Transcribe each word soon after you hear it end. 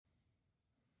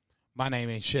My name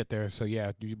ain't shit there, so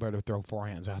yeah, you better throw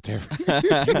forehands out there.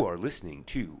 You are listening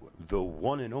to the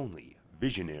one and only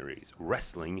Visionaries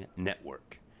Wrestling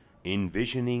Network,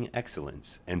 envisioning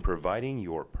excellence and providing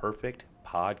your perfect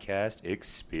podcast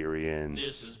experience.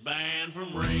 This is Banned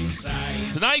from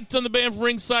Ringside. Tonight on the Banned from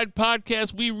Ringside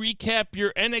podcast, we recap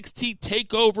your NXT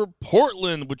Takeover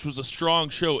Portland, which was a strong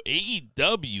show.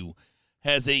 AEW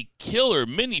has a killer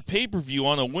mini pay-per-view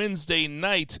on a Wednesday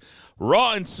night.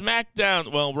 Raw and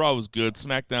SmackDown, well, Raw was good.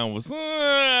 SmackDown was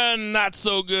not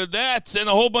so good. That and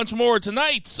a whole bunch more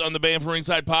tonight on the Banned from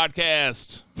Ringside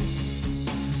podcast.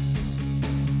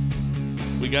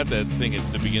 We got that thing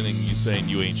at the beginning, you saying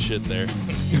you ain't shit there. Ditch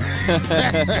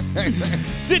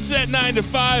that 9 to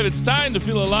 5. It's time to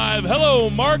feel alive.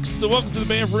 Hello, Marks. So welcome to the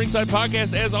Banned from Ringside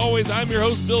podcast. As always, I'm your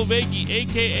host, Bill Vakey,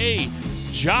 a.k.a.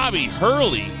 Jobby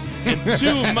Hurley. And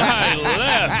to my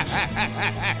left,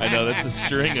 I know that's a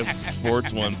string of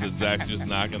sports ones that Zach's just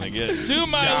not going to get. To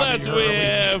my left, we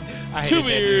have Two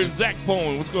Beers, Zach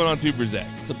Pullman. What's going on, Two Beers, Zach?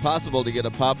 It's impossible to get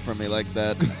a pop from me like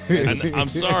that. I'm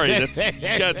sorry. You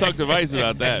got to talk to Vice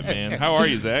about that, man. How are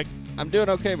you, Zach? I'm doing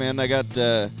okay, man. I got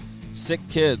sick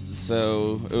kids,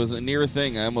 so it was a near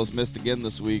thing. I almost missed again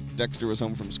this week. Dexter was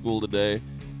home from school today.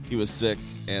 He was sick,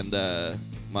 and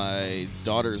my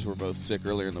daughters were both sick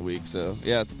earlier in the week, so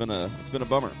yeah, it's been a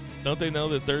bummer. Don't they know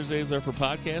that Thursdays are for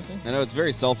podcasting? I know, it's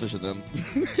very selfish of them.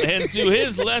 And to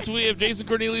his left, we have Jason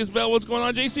Cornelius Bell. What's going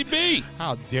on, JCB?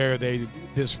 How dare they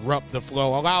disrupt the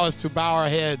flow? Allow us to bow our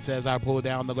heads as I pull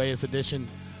down the latest edition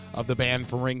of the Banned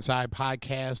from Ringside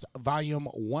podcast, volume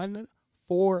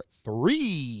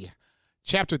 143.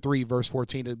 Chapter 3, verse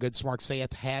 14 of the Good Smart saith,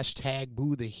 hashtag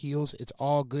boo the heels. It's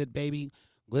all good, baby.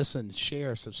 Listen,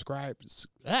 share, subscribe.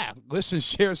 Listen,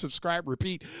 share, subscribe,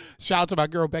 repeat. Shout out to my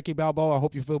girl, Becky Balboa. I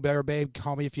hope you feel better, babe.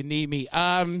 Call me if you need me.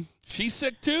 She's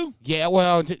sick, too? Yeah,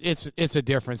 well, it's a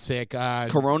different sick.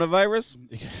 Coronavirus?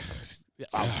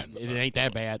 It ain't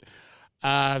that bad.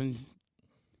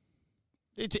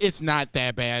 It's not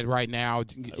that bad right now.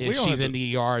 She's in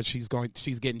the ER. She's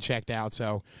getting checked out.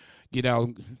 So,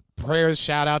 prayers,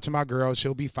 shout out to my girl.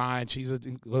 She'll be fine. She's a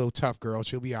little tough girl.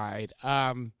 She'll be all right.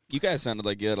 You guys sounded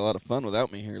like you had a lot of fun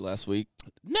without me here last week.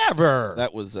 Never.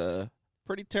 That was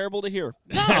pretty terrible to hear.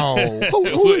 No.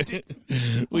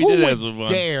 We did have some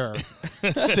fun. Dare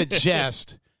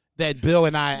suggest that Bill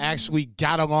and I actually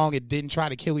got along and didn't try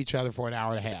to kill each other for an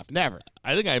hour and a half? Never.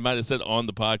 I think I might have said on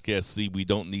the podcast, see, we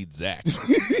don't need Zach.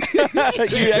 You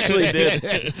actually did.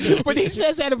 But he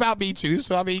says that about me, too.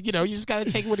 So, I mean, you just got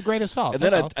to take it with a grain of salt. And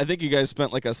then I think you guys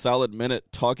spent like a solid minute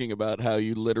talking about how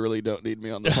you literally don't need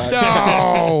me on the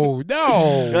podcast.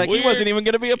 No. You're like, he wasn't even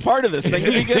going to be a part of this thing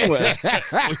to begin with.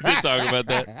 We did talk about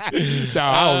that. No,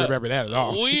 I don't remember that at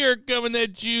all. We are coming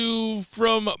at you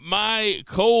from my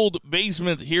cold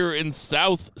basement here in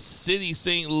South City,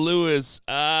 St. Louis.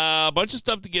 A bunch of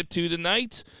stuff to get to tonight.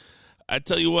 I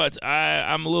tell you what,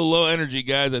 I'm a little low energy,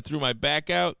 guys. I threw my back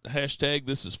out. Hashtag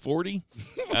this is 40.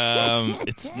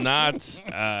 It's not.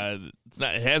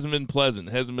 It hasn't been pleasant.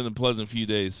 It hasn't been a pleasant few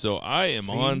days. So I am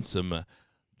on some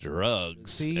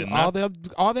drugs. See, all them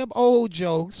old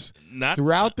jokes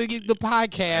throughout the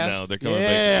podcast. No, they're coming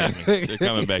back to get me. They're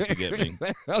coming back to get me.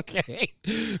 Okay,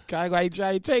 kind of like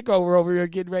Johnny Takeover over here,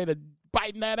 getting ready to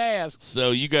biting that ass.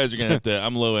 So you guys are going to have to,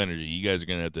 I'm low energy. You guys are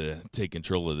going to have to take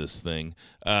control of this thing.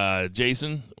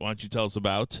 Jason, why don't you tell us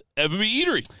about F B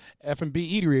Eatery? F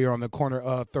B Eatery on the corner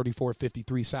of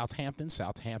 3453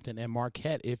 Southampton and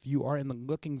Marquette. If you are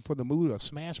looking for the mood of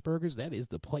smash burgers, that is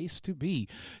the place to be.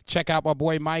 Check out my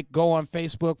boy Mike. Go on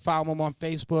Facebook. Follow him on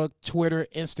Facebook, Twitter,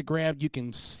 Instagram. You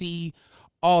can see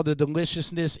all the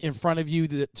deliciousness in front of you.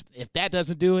 If that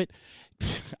doesn't do it,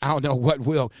 I don't know what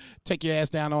will. Take your ass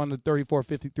down on the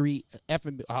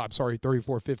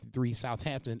 3453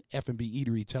 Southampton F&B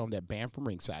Eatery. Tell them that Banned from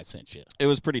Ringside sent you. It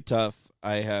was pretty tough.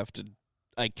 I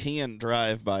can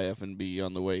drive by F&B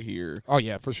on the way here. Oh,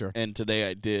 yeah, for sure. And today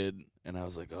I did, and I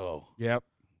was like, oh. Yep.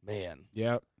 Man.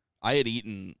 Yep. I had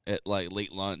eaten at like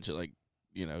late lunch at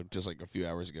just like a few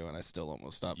hours ago, and I still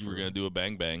almost stopped. You were going to do a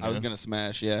bang. I was going to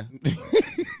smash, yeah.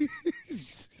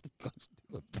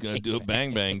 Gonna do a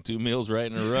bang, 2 meals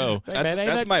right in a row.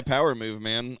 That's my power move,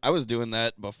 man. I was doing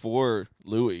that before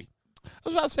Louis. I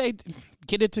was about to say,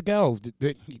 get it to go.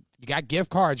 You got gift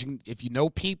cards. If you know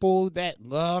people that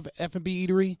love F&B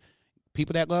Eatery,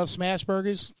 people that love smash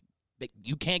burgers,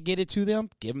 you can't get it to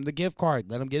them, give them the gift card.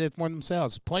 Let them get it for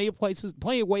themselves. Plenty of places,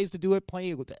 plenty of ways to do it,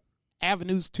 plenty of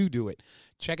avenues to do it.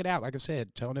 Check it out. Like I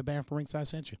said, tell them the Banned from Ringside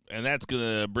sent you. And that's going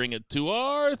to bring it to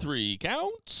our 3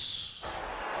 counts.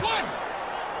 1,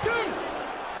 2,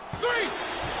 3.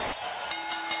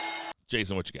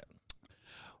 Jason, what you got?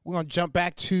 We're going to jump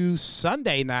back to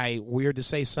Sunday night. Weird to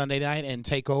say Sunday night and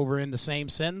Takeover in the same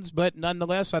sentence, but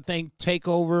nonetheless, I think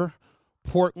Takeover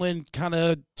Portland kind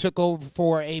of took over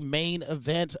for a main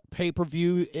event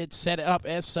pay-per-view. It set up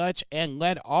as such and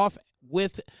led off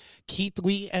with Keith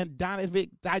Lee and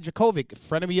Dynamite Dijakovic,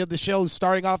 frenemy of the show,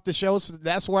 starting off the show. So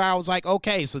that's where I was like,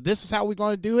 okay, so this is how we're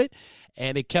going to do it.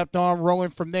 And it kept on rolling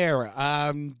from there.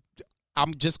 I'm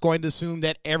just going to assume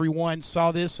that everyone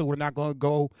saw this, so we're not going to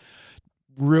go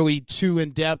really too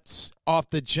in-depth off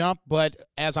the jump. But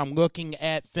as I'm looking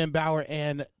at Finn Balor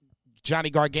and Johnny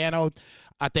Gargano,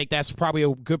 I think that's probably a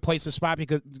good place to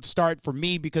start for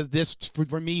me, because this,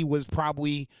 for me, was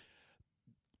probably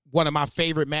one of my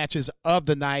favorite matches of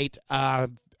the night.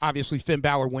 Obviously, Finn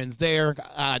Balor wins there.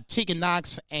 Tegan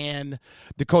Nox and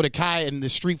Dakota Kai in the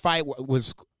street fight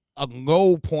was a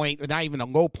low point, not even a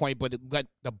low point, but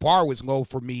the bar was low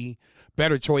for me.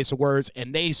 Better choice of words,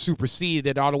 and they superseded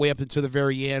it all the way up until the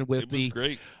very end with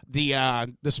the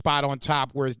spot on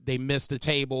top where they missed the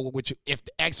table, which if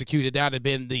executed, that would have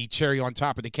been the cherry on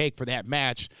top of the cake for that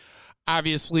match.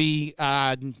 Obviously,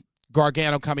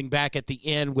 Gargano coming back at the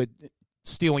end with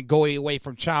stealing Goey away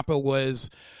from Ciampa was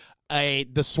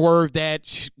the swerve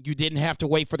that you didn't have to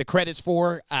wait for the credits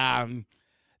for.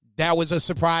 That was a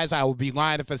surprise. I would be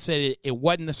lying if I said it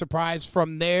wasn't a surprise.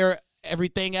 From there,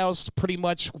 everything else pretty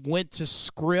much went to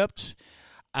script.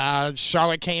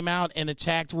 Charlotte came out and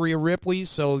attacked Rhea Ripley,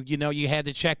 so, you had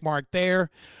the check mark there.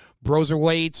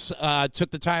 Broserweights took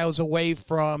the titles away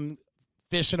from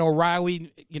Fish and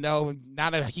O'Reilly.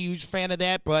 Not a huge fan of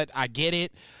that, but I get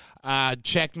it.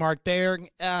 Check mark there.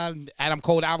 Adam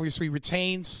Cole obviously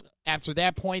retains after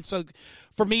that point. So,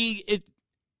 for me,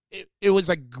 it was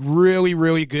a really,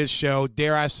 really good show.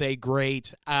 Dare I say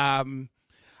great.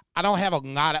 I don't have a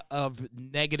lot of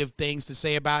negative things to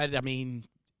say about it. I mean,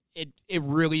 it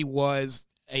really was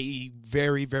a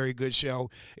very, very good show.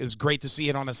 It was great to see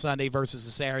it on a Sunday versus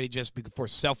a Saturday just for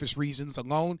selfish reasons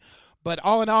alone. But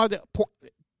all in all,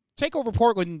 TakeOver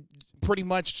Portland pretty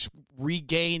much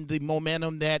regained the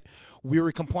momentum that we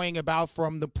were complaining about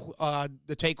from the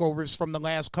takeovers from the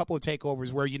last couple of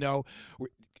takeovers where,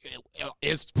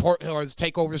 is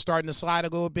TakeOver starting to slide a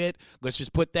little bit? Let's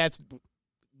just put that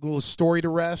little story to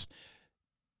rest.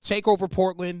 TakeOver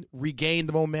Portland regained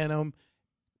the momentum.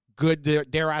 Good,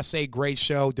 dare I say, great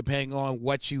show, depending on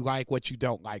what you like, what you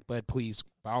don't like. But please,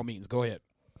 by all means, go ahead.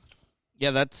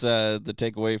 Yeah, that's the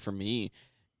takeaway for me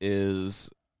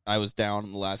is I was down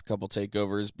in the last couple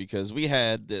takeovers because we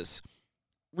had this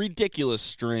ridiculous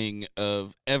string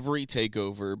of every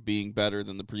takeover being better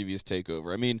than the previous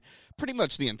takeover. I mean, pretty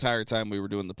much the entire time we were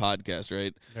doing the podcast,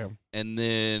 right? Yeah. And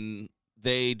then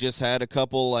they just had a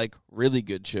couple really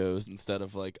good shows instead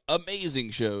of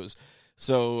amazing shows.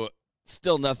 So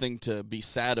still nothing to be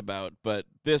sad about, but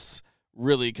this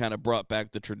really kind of brought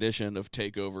back the tradition of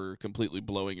takeover completely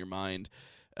blowing your mind.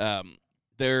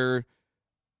 There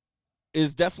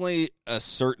is definitely a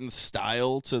certain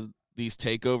style to these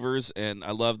takeovers, and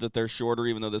I love that they're shorter,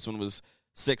 even though this one was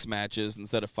 6 matches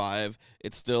instead of 5.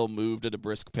 It still moved at a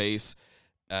brisk pace.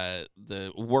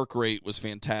 The work rate was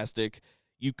fantastic.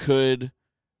 You could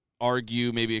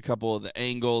argue maybe a couple of the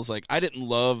angles. I didn't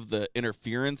love the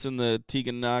interference in the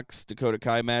Tegan Nox Dakota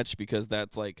Kai match because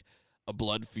that's a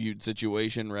blood feud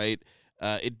situation, right?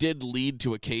 It did lead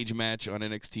to a cage match on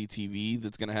NXT TV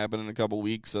that's going to happen in a couple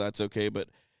weeks, so that's okay, but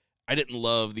I didn't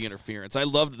love the interference. I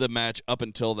loved the match up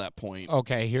until that point.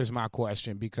 Okay, here's my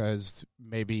question, because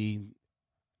maybe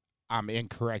I'm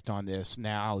incorrect on this.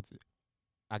 Now,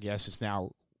 I guess it's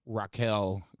now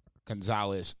Raquel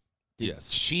Gonzalez. Did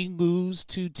she lose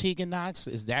to Tegan Nox?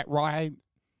 Is that right?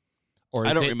 Or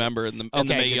I don't remember in the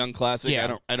Mae Young Classic.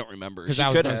 Yeah. I don't remember. Because I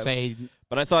was going to say,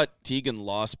 but I thought Tegan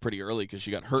lost pretty early because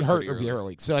she got hurt pretty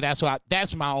early. So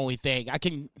that's my only thing. I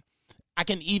can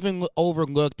even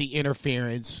overlook the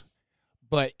interference,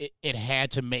 but it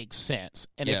had to make sense.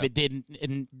 And if it didn't,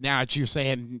 and now that you're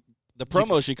saying the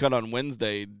promo she cut on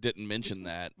Wednesday didn't mention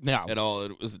that no. at all.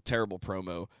 It was a terrible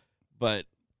promo, but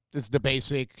it's the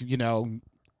basic,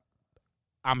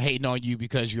 I'm hating on you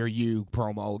because you're you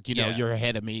promo. You're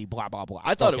ahead of me, blah, blah, blah.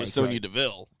 I thought it was Sonya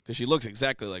Deville because she looks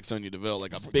exactly like Sonya Deville,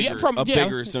 like a bigger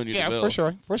Sonya Deville.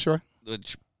 Yeah, for sure.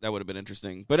 Which, that would have been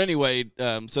interesting. But anyway,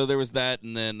 so there was that,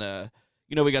 and then,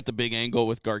 we got the big angle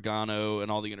with Gargano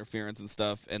and all the interference and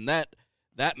stuff, and that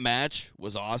match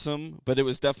was awesome, but it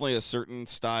was definitely a certain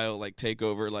style,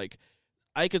 takeover.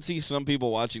 I could see some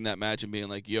people watching that match and being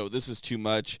like, yo, this is too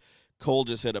much. Cole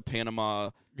just hit a Panama,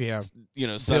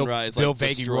 sunrise, Bill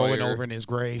Vagey destroyer. rolling over in his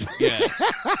grave. Yeah,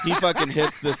 he fucking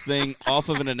hits this thing off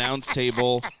of an announce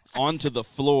table onto the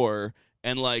floor,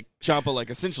 and Ciampa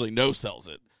essentially no sells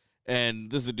it, And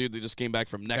this is a dude that just came back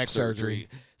from neck surgery.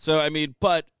 So, I mean,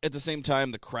 but at the same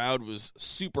time, the crowd was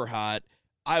super hot.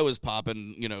 I was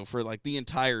popping, for like the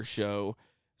entire show.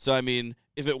 So, I mean,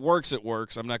 if it works, it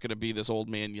works. I'm not going to be this old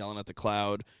man yelling at the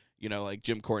cloud, like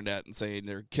Jim Cornette and saying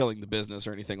they're killing the business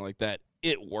or anything like that.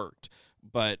 It worked.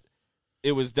 But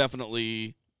it was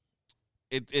definitely,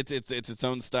 it's its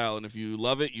own style. And if you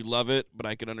love it, you love it. But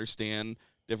I can understand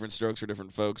different strokes for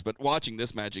different folks. But watching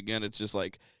this match again, it's just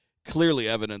like clearly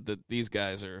evident that these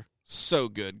guys are so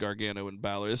good, Gargano and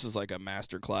Balor. This is like a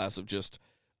master class of just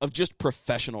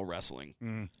professional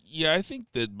wrestling. Yeah, I think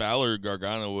that Balor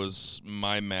Gargano was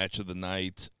my match of the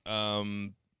night.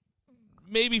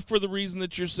 Maybe for the reason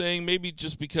that you're saying, maybe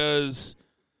just because,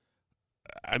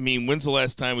 I mean, when's the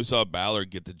last time we saw Balor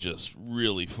get to just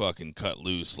really fucking cut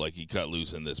loose like he cut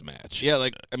loose in this match? Yeah,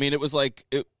 it was like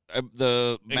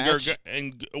the match.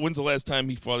 And when's the last time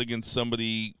he fought against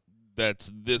somebody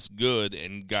that's this good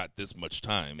and got this much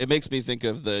time? It makes me think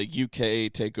of the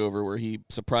UK takeover where he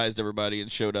surprised everybody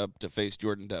and showed up to face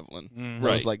Jordan Devlin. Right.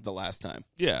 That was like the last time.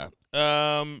 Yeah.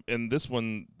 And this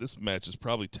match is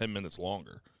probably 10 minutes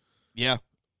longer. Yeah.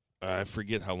 I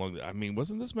forget how long. I mean,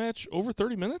 wasn't this match over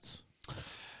 30 minutes?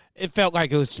 It felt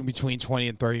like it was between 20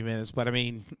 and 30 minutes, but I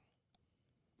mean,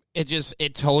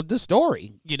 it told the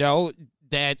story,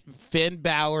 that Finn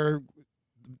Balor,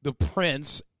 the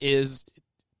Prince, is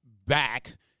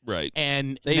back. Right.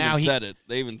 And they now even said it.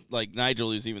 They even, like,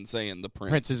 Nigel is even saying the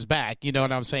Prince is back. You know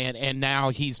what I'm saying? And now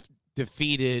he's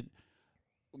defeated,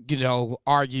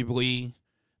 arguably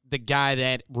the guy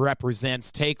that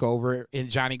represents TakeOver in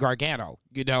Johnny Gargano.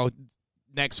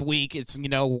 Next week it's,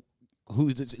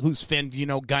 who's Finn,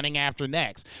 gunning after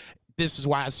next. This is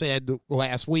why I said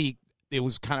last week it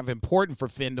was kind of important for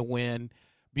Finn to win,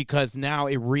 because now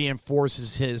it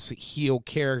reinforces his heel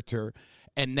character,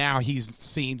 and now he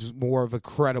seems more of a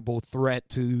credible threat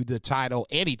to the title,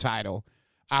 any title.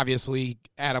 Obviously,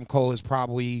 Adam Cole is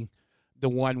probably the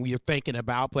one we are thinking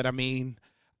about, but I mean,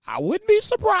 I wouldn't be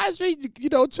surprised if he,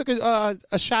 took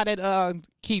a shot at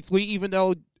Keith Lee, even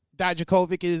though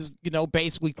Dijakovic is,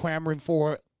 basically clamoring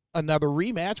for another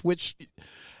rematch, which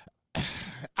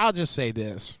I'll just say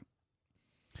this.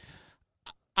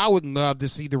 I would love to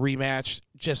see the rematch,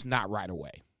 just not right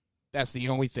away. That's the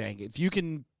only thing. If you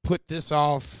can put this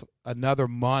off another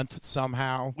month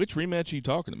somehow. Which rematch are you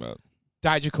talking about?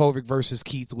 Dijakovic versus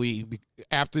Keith Lee.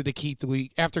 After Keith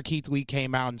Lee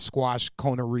came out and squashed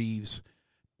Kona Reeves,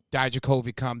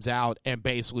 Dijakovic comes out and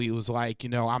basically was like,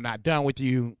 I'm not done with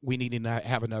you. We need to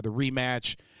have another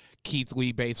rematch. Keith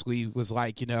Lee basically was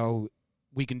like,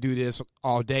 we can do this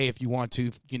all day if you want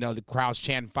to. The crowd's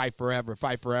chanting, fight forever,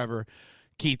 fight forever.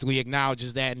 Keith Lee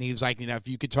acknowledges that, and he was like, if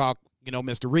you could talk,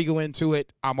 Mr. Regal into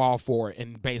it, I'm all for it,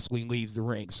 and basically leaves the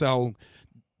ring. So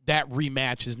that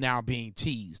rematch is now being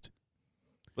teased.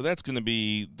 But that's going to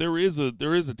be, there is a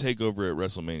takeover at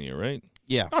WrestleMania, right?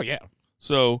 Yeah. Oh, yeah.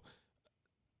 So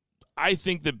I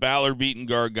think that Balor beating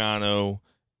Gargano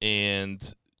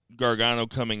and Gargano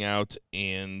coming out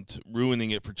and ruining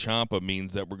it for Ciampa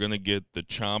means that we're going to get the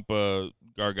Ciampa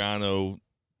Gargano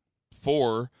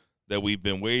 4 that we've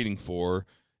been waiting for,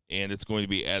 and it's going to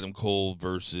be Adam Cole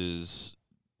versus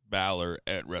Balor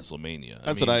at WrestleMania.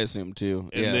 That's what I assume too.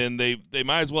 And then they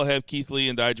might as well have Keith Lee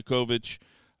and Dijakovic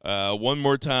one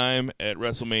more time at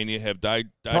WrestleMania. Have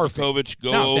Dijakovic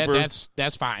go over.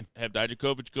 That's fine. Have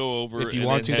Dijakovic go over. If you and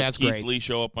want then to, have that's Keith great. Lee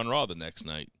show up on Raw the next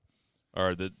night.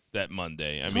 Or that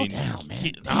Monday. Slow down,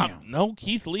 man. No,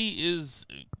 Keith Lee is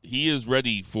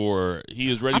ready for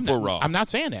Raw. I'm not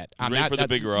saying that. I'm ready for the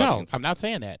bigger audience. No, I'm not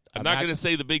saying that. I'm not going to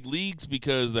say the big leagues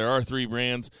because there are 3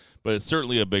 brands, but it's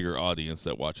certainly a bigger audience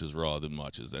that watches Raw than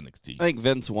watches NXT. I think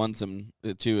Vince wants him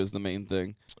too, is the main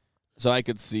thing. So I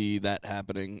could see that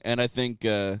happening, and I think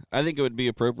it would be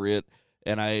appropriate.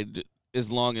 And as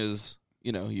long as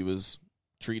he was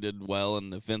treated well,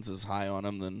 and if Vince is high on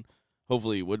him, then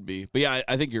hopefully he would be. But yeah,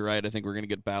 I think you're right. I think we're going to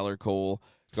get Balor, Cole,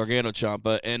 Gargano,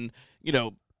 Ciampa. And,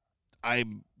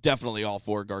 I'm definitely all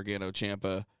for Gargano,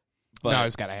 Ciampa. But, no,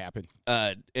 it's got to happen.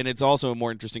 And it's also a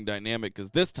more interesting dynamic because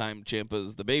this time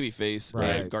Ciampa's the babyface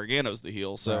and Gargano's the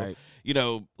heel. So,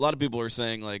 a lot of people are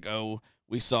saying, like, oh,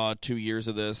 we saw 2 years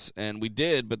of this. And we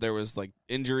did, but there was, like,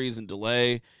 injuries and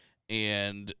delay.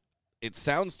 And it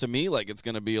sounds to me like it's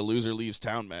going to be a loser leaves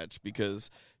town match because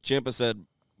Ciampa said,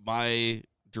 my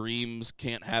dreams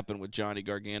can't happen with Johnny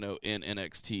Gargano in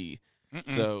NXT.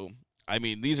 So, I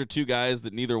mean, these are 2 guys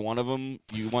that neither one of them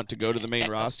you want to go to the main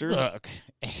roster. Look,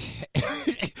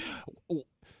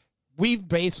 we've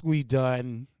basically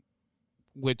done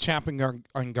with Ciampa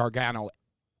and Gargano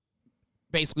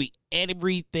basically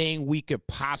everything we could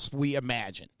possibly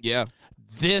imagine. Yeah.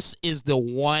 this is the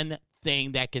one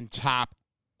thing that can top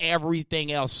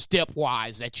everything else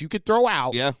step-wise that you could throw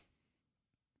out. Yeah.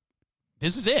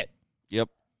 This is it. Yep.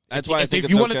 That's why I think if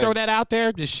it's you want to okay. throw that out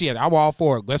there, just shit, I'm all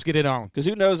for it. Let's get it on. Because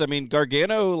who knows? I mean,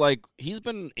 Gargano, like, he's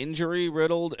been injury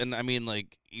riddled, and I mean,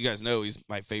 like, you guys know he's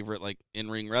my favorite, like,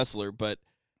 in-ring wrestler, but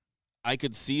I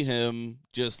could see him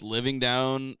just living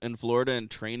down in Florida and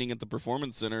training at the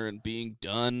Performance Center and being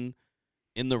done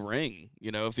in the ring. You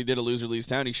know, if he did a loser leaves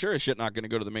town, he's sure as shit not going to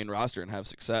go to the main roster and have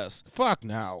success. Fuck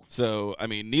no. So, I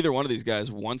mean, neither one of these guys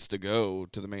wants to go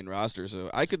to the main roster, so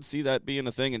I could see that being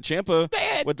a thing. And Ciampa,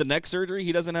 with the neck surgery,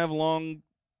 he doesn't have long,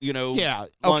 you know,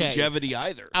 longevity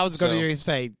either. I was going to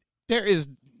say,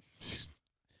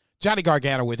 Johnny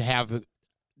Gargano would have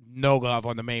no love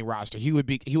on the main roster. He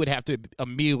would have to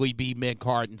immediately be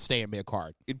mid-card and stay in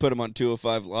mid-card. You'd put him on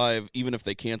 205 Live, even if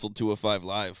they canceled 205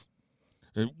 Live.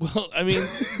 Well, I mean,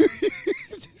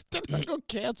 they're not gonna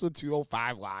cancel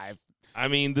 205 Live. I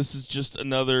mean, this is just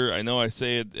another. I know I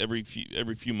say it every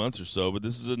few months or so, but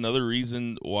this is another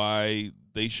reason why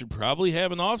they should probably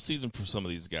have an off season for some of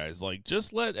these guys. Like,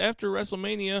 just after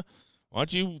WrestleMania, why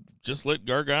don't you just let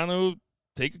Gargano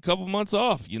take a couple months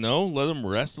off? You know, let him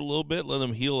rest a little bit, let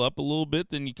him heal up a little bit.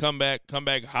 Then you come back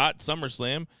hot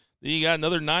SummerSlam. Then you got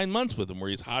another 9 months with him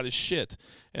where he's hot as shit.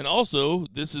 And also,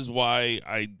 this is why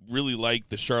I really like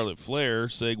the Charlotte Flair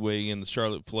segue in the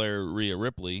Charlotte Flair Rhea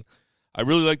Ripley. I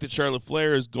really like that Charlotte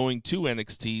Flair is going to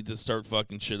NXT to start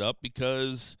fucking shit up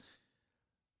because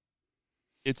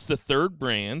it's the third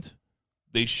brand.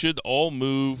 They should all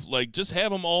move, like, just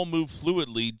have them all move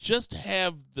fluidly. Just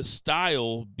have the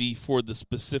style be for the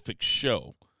specific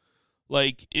show.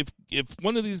 Like, if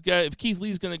one of these guys, if Keith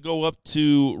Lee's going to go up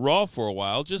to Raw for a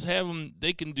while, just have them,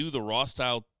 they can do the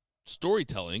Raw-style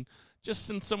storytelling. Just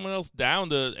send someone else down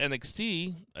to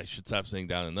NXT. I should stop saying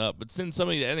down and up, but send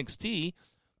somebody to NXT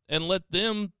and let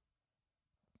them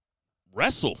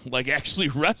wrestle, like actually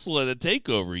wrestle at a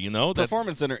takeover, you know?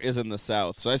 Performance Center is in the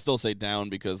South, so I still say down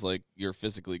because, like, you're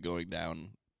physically going down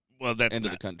into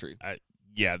the country.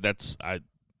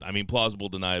 I mean, plausible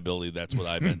deniability, that's what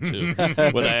I meant, too.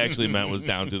 What I actually meant was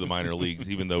down to the minor leagues,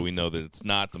 even though we know that it's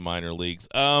not the minor leagues.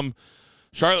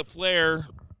 Charlotte Flair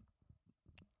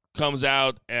comes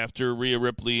out after Rhea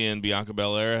Ripley and Bianca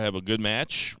Belair have a good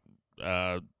match,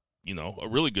 a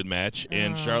really good match,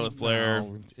 and Charlotte Flair,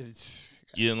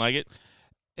 you didn't like it?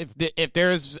 If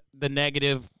there's the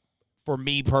negative for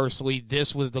me personally,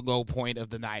 this was the low point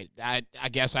of the night. I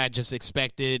guess I just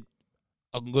expected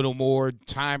a little more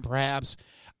time, perhaps.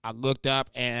 I looked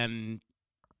up, and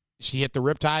she hit the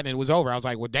riptide, and it was over. I was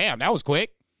like, well, damn, that was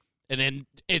quick. And then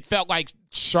it felt like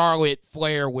Charlotte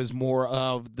Flair was more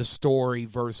of the story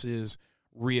versus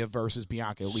Rhea versus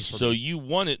Bianca, at least for me. You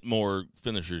wanted more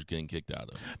finishers getting kicked out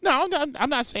of. No, I'm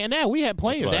not saying that. We had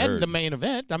plenty of that in the main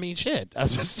event. I mean, shit. I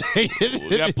was just saying.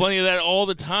 We got plenty of that all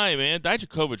the time, man.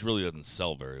 Dijakovic really doesn't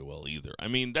sell very well either. I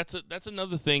mean, that's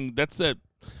another thing. That's that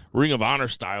Ring of Honor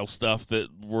style stuff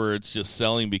where it's just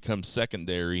selling becomes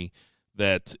secondary.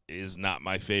 That is not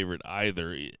my favorite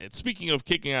either. Speaking of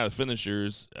kicking out of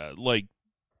finishers, like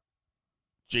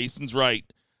Jason's right.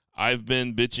 I've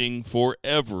been bitching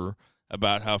forever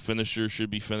about how finishers should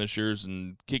be finishers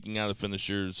and kicking out of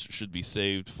finishers should be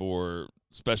saved for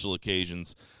special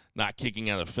occasions, not kicking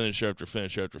out of finisher after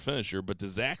finisher after finisher. But to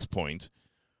Zach's point,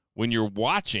 when you're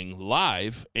watching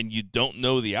live and you don't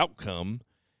know the outcome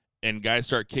and guys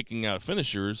start kicking out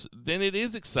finishers, then it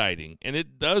is exciting and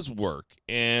it does work.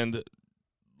 And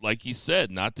like he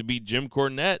said, not to be Jim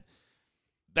Cornette,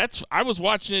 I was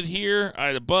watching it here. I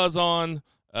had a buzz on.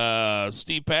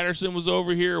 Steve Patterson was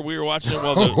over here. We were watching it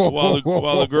while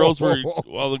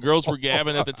the girls were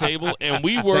gabbing at the table, and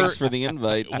we were. Thanks for the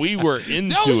invite. We were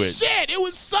into no it. Shit! It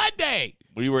was Sunday.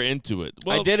 We were into it.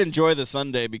 Well, I did enjoy the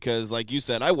Sunday because, like you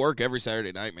said, I work every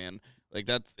Saturday night, man. Like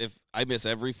if I miss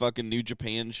every fucking New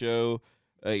Japan show,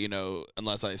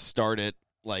 unless I start it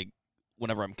like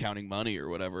whenever I'm counting money or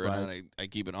whatever, right. And then I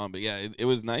keep it on. But yeah, it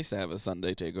was nice to have a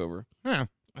Sunday takeover. Yeah.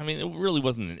 I mean, it really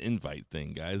wasn't an invite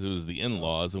thing, guys. It was the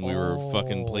in-laws, and we were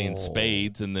fucking playing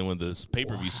spades, and then when this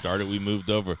pay-per-view started, we moved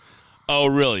over. Oh,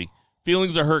 really?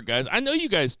 Feelings are hurt, guys. I know you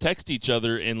guys text each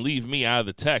other and leave me out of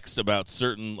the text about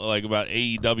about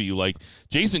AEW. Like,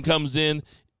 Jason comes in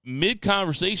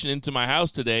mid-conversation into my house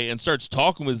today and starts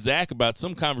talking with Zach about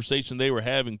some conversation they were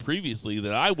having previously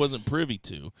that I wasn't privy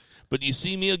to. But you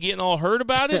see me getting all hurt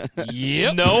about it?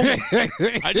 Yep. No.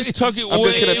 I just tuck it I'm way,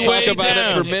 just going to talk way about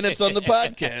down. it for minutes on the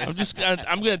podcast.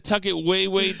 I'm going to tuck it way,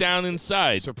 way down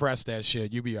inside. Suppress that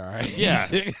shit. You be all right. Yeah.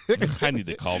 I need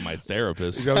to call my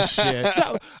therapist. No shit.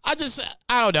 No, I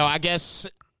don't know. I guess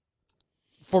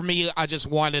for me, I just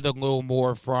wanted a little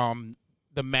more from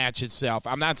the match itself.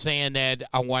 I'm not saying that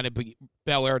I wanted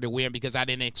Belair to win because I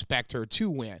didn't expect her to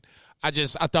win. I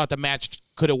thought the match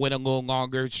could have went a little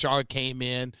longer. Charlotte came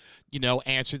in,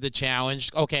 answered the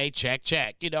challenge. Okay, check.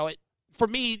 For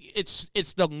me, it's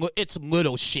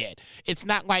little shit. It's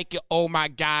not like, oh my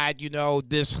God,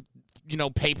 this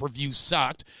pay-per-view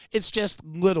sucked. It's just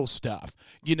little stuff.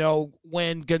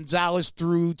 When Gonzalez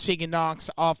threw Tegan Nox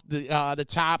off the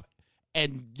top,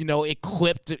 and it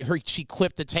clipped her. She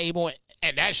clipped the table,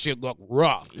 and that shit looked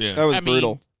rough. Yeah, that was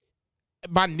brutal.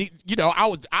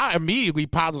 I immediately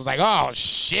paused. Was like, oh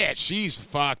shit, she's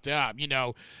fucked up.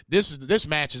 This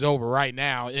match is over right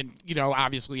now, and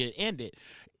obviously it ended.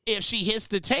 If she hits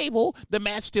the table, the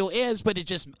match still ends, but it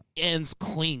just ends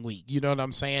cleanly. You know what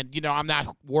I'm saying? I'm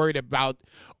not worried about,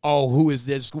 who is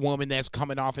this woman that's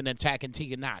coming off and attacking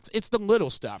Tegan Nox. It's the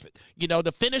little stuff.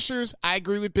 The finishers, I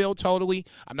agree with Bill totally.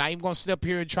 I'm not even going to sit up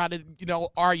here and try to,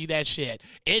 argue that shit.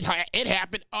 It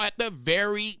happened at the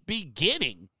very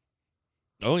beginning.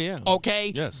 Oh, yeah.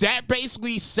 Okay? Yes. That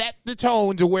basically set the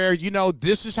tone to where,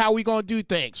 this is how we going to do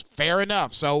things. Fair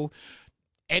enough. So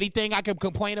anything I can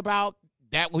complain about,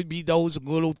 that would be those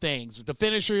little things. The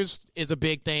finishers is a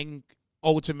big thing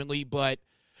ultimately, but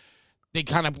they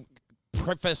kind of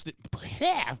prefaced it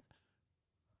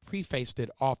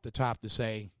off the top to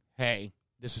say, hey,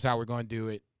 this is how we're going to do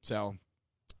it. So,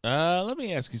 let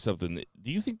me ask you something.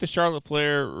 Do you think the Charlotte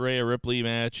Flair Rhea Ripley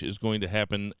match is going to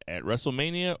happen at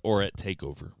WrestleMania or at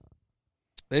Takeover?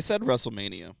 They said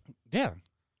WrestleMania. Yeah.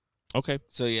 Okay.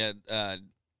 So, yeah,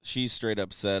 she straight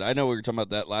up said, I know we were talking about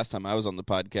that last time I was on the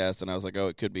podcast, and I was like,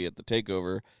 it could be at the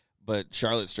Takeover. But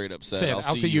Charlotte straight up said, I'll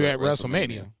see you at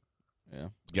WrestleMania. Yeah.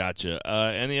 Gotcha.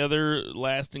 Any other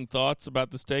lasting thoughts about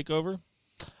this Takeover?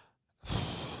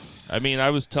 I mean,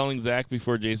 I was telling Zach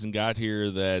before Jason got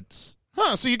here that...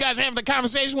 So you guys having the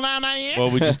conversation when I'm not here? Well,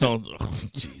 we just don't... Oh,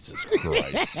 Jesus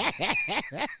Christ.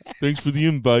 Thanks for the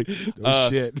invite.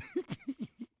 Shit.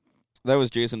 That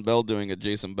was Jason Bell doing a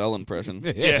Jason Bell impression.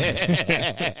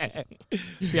 Yeah.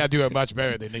 See, I do it much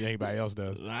better than anybody else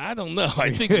does. I don't know. I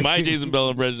think my Jason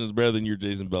Bell impression is better than your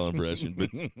Jason Bell impression,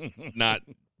 but not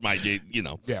my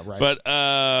Yeah, right. But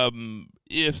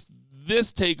if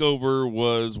this takeover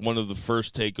was one of the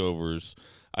first takeovers,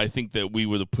 I think that we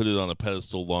would have put it on a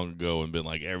pedestal long ago and been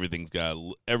like,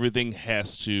 everything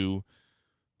has to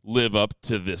live up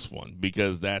to this one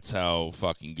because that's how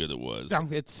fucking good it was.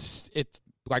 It's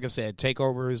like I said,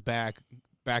 Takeover is back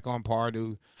on par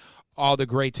to all the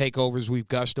great takeovers we've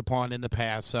gushed upon in the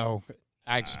past. So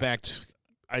I expect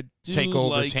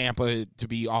Takeover Tampa to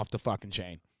be off the fucking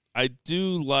chain. I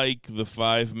do like the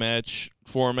 5-match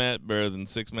format better than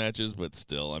 6 matches, but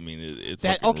still, I mean, but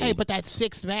that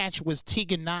 6th match was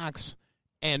Tegan Nox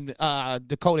and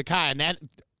Dakota Kai, and that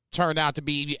turned out to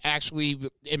be actually,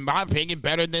 in my opinion,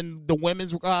 better than the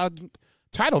women's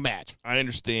title match. I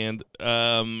understand.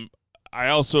 I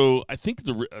think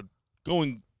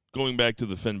going back to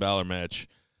the Finn Balor match,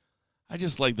 I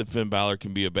just like that Finn Balor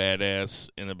can be a badass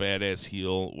and a badass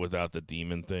heel without the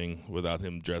demon thing, without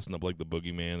him dressing up like the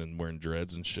boogeyman and wearing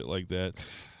dreads and shit like that.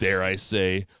 Dare I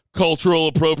say, cultural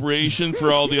appropriation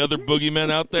for all the other boogeymen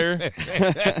out there.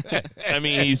 I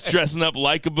mean, he's dressing up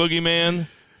like a boogeyman.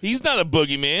 He's not a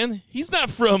boogeyman. He's not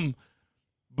from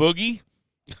Boogie.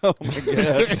 Oh, my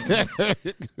God.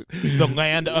 The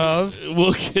land of.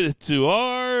 We'll get it to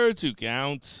our 2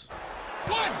 counts.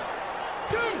 1,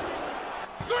 2,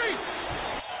 3.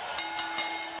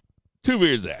 2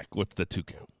 beers, Zach. What's the 2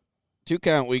 count? 2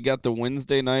 count. We got the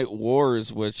Wednesday Night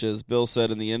Wars, which, as Bill said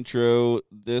in the intro,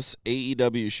 this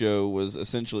AEW show was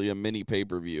essentially a mini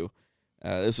pay-per-view.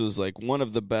 This was like one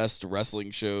of the best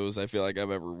wrestling shows I feel like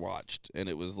I've ever watched, and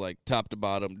it was like top to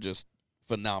bottom just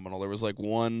phenomenal. There was like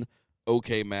one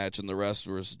okay match, and the rest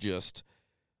was just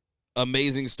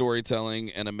amazing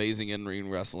storytelling and amazing in-ring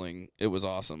wrestling. It was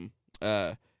awesome.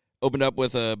 Opened up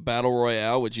with a battle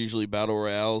royale, which usually battle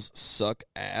royales suck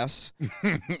ass,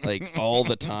 like all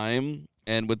the time.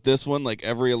 And with this one, like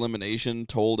every elimination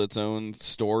told its own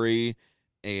story,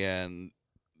 and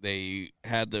they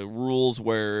had the rules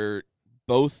where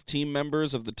both team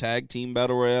members of the tag team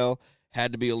battle royale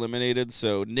had to be eliminated.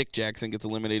 So Nick Jackson gets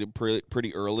eliminated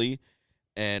pretty early,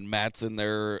 and Matt's in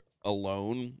there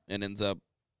alone and ends up,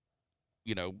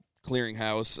 clearing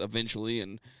house eventually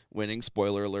and winning.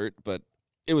 Spoiler alert, but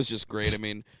it was just great. I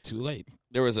mean, too late.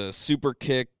 There was a super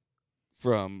kick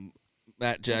from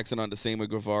Matt Jackson onto Sammy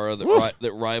Guevara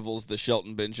that rivals the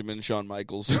Shelton Benjamin Shawn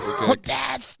Michaels super kick.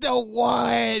 That's the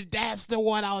one. That's the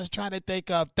one I was trying to think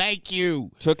of. Thank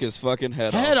you. Took his fucking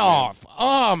head off.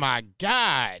 Oh my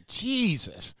God,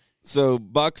 Jesus. So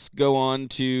Bucks go on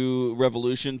to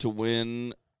Revolution to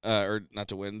win or not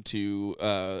to win, to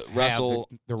wrestle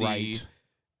the right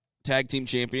tag team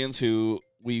champions who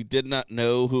we did not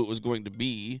know who it was going to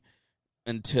be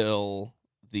until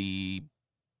the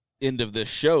end of this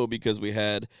show, because we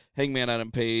had Hangman Adam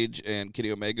Page and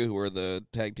Kenny Omega, who were the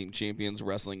tag team champions,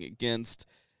 wrestling against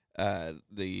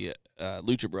the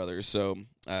Lucha Brothers. So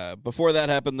before that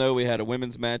happened, though, we had a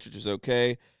women's match, which was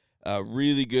okay.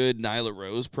 Really good Nyla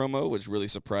Rose promo, which really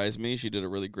surprised me. She did a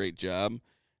really great job.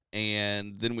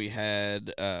 And then we had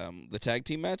the tag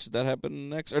team match. That happened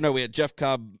next. Or no, we had Jeff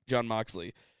Cobb, John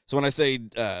Moxley. So when I say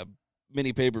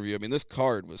mini pay-per-view, I mean this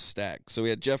card was stacked. So we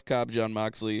had Jeff Cobb, John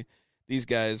Moxley. These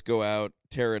guys go out,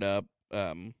 tear it up,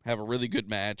 have a really good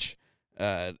match.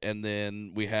 And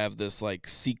then we have this like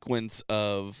sequence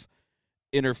of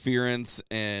interference,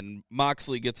 and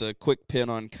Moxley gets a quick pin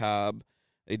on Cobb.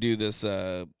 They do this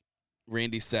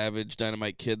Randy Savage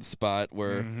Dynamite Kid spot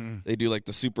where they do like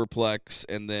the superplex,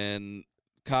 and then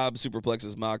Cobb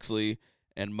superplexes Moxley,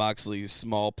 and Moxley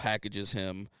small packages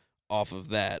him off of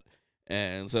that.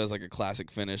 And so it's like a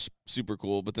classic finish, super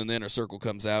cool. But then the Inner Circle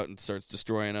comes out and starts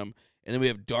destroying him. And then we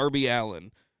have Darby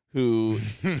Allin, who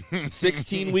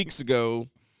 16 weeks ago,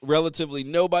 relatively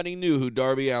nobody knew who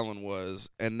Darby Allin was.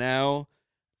 And now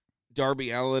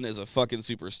Darby Allin is a fucking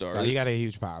superstar. Oh, he got a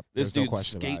huge pop. This There's dude no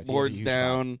question about it. skateboards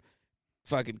down,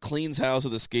 fucking cleans house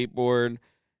with a skateboard,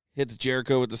 hits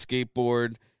Jericho with the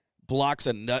skateboard, blocks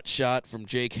a nut shot from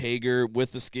Jake Hager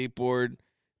with the skateboard.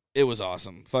 It was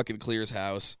awesome. Fucking clears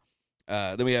house.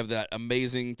 Then we have that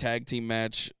amazing tag team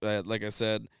match. Like I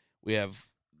said, we have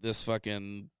this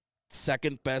fucking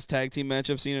second best tag team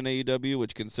match I've seen in AEW,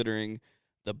 which, considering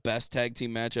the best tag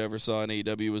team match I ever saw in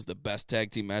AEW was the best tag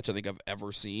team match I think I've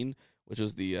ever seen, which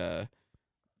was the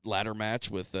ladder match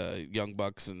with Young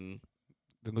Bucks and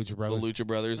the Lucha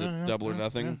Brothers. At Double or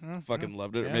Nothing. Fucking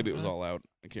loved it. Or maybe it was All Out.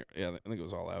 I think it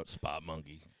was All Out. Spot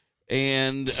Monkey.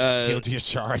 And guilty as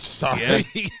charged. Sorry.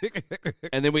 Yeah.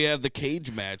 And then we have the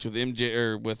cage match with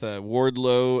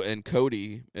Wardlow and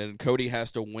Cody, and Cody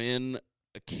has to win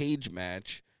a cage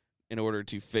match in order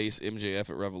to face MJF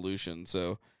at Revolution.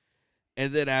 So,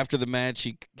 and then after the match,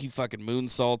 he fucking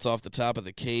moonsaults off the top of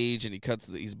the cage, and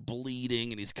he's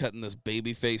bleeding, and he's cutting this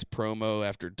babyface promo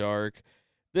after dark.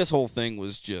 This whole thing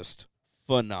was just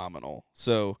phenomenal.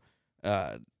 So,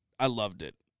 I loved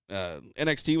it.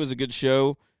 NXT was a good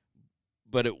show,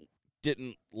 but it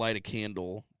didn't light a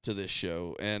candle to this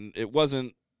show. And there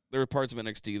were parts of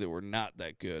NXT that were not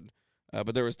that good.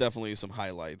 But there was definitely some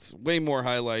highlights. Way more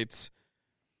highlights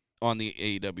on the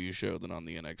AEW show than on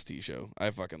the NXT show.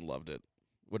 I fucking loved it.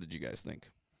 What did you guys think?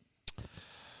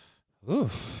 Ooh.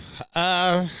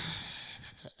 I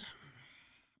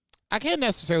can't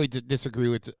necessarily disagree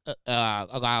with a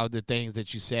lot of the things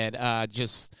that you said.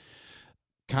 Just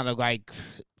kind of like,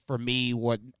 for me,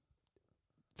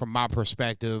 from my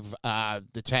perspective,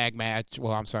 the tag match.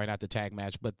 Well, I'm sorry, not the tag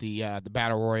match, but the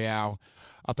Battle Royale,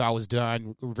 I thought was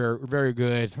done very, very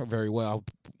good, very well.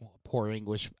 Poor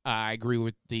English. I agree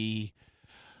with the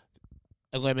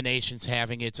eliminations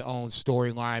having its own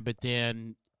storyline, but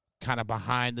then kind of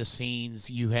behind the scenes,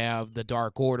 you have the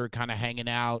Dark Order kind of hanging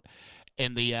out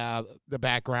in the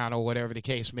background or whatever the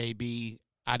case may be.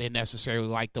 I didn't necessarily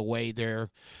like the way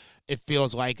it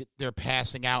feels like they're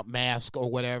passing out masks or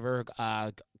whatever,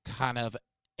 kind of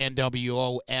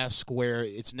NWO-esque, where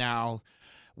it's now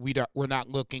we're not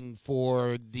looking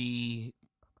for the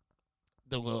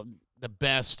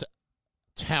best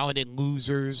talented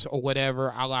losers or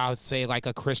whatever. I'll say like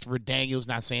a Christopher Daniels,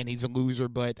 not saying he's a loser,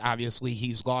 but obviously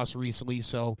he's lost recently,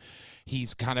 so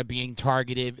he's kind of being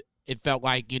targeted. It felt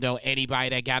like, anybody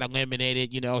that got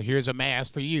eliminated, here's a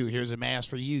mask for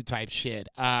you type shit.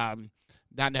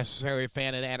 Not necessarily a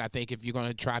fan of that. I think if you're going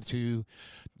to try to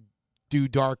do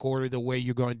Dark Order the way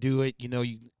you're going to do it,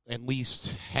 you at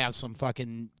least have some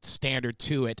fucking standard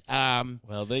to it.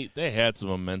 Well, they had some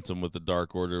momentum with the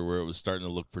Dark Order where it was starting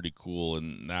to look pretty cool,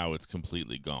 and now it's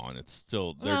completely gone. It's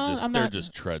still they're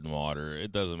just treading water.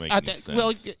 It doesn't make any sense.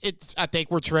 Well, I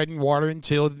think we're treading water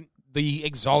until the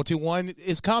Exalted One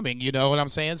is coming. You know what I'm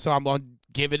saying? So I'm going to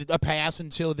give it a pass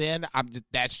until then.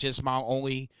 That's just my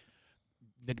only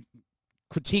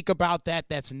critique about that.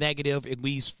 That's negative, at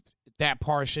least that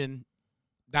portion.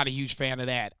 Not a huge fan of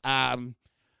that.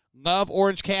 Love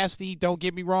Orange Cassidy, don't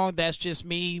get me wrong. That's just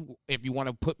me. If you want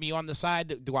to put me on the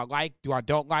side, do I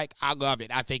don't like? I love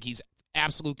it. I think he's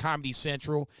absolute Comedy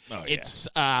Central. Oh, yeah.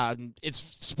 It's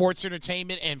sports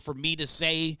entertainment, and for me to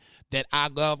say that I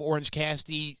love Orange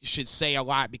Cassidy should say a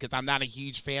lot, because I'm not a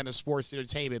huge fan of sports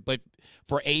entertainment. But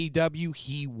for AEW,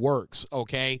 he works,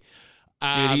 okay?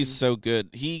 Dude, he's so good.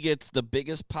 He gets the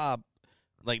biggest pop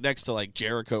like next to like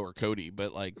Jericho or Cody,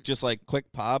 but like just like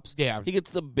quick pops. Yeah. He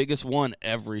gets the biggest one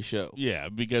every show. Yeah,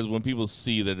 because when people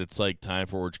see that it's like time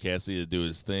for Orange Cassidy to do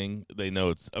his thing, they know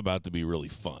it's about to be really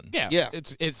fun. Yeah. Yeah.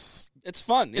 It's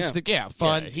fun. Yeah. it's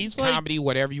fun. Yeah, he's comedy,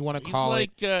 whatever you want to He's call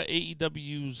like it.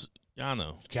 AEW's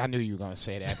Yano. I knew you were going to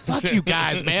say that. Fuck you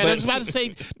guys, man. I was about to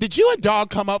say, did you and Dog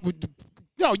come up with...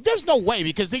 No, there's no way,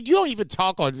 because you don't even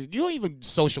you don't even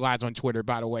socialize on Twitter,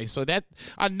 by the way. So that,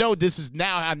 I know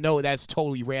that's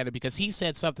totally random, because he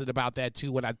said something about that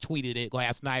too when I tweeted it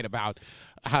last night about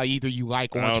how either you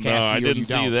like Orange Cassidy I or didn't you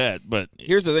see don't. that, but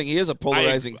Here's the thing: he is a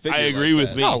polarizing figure. I agree like with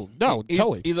that. me. No,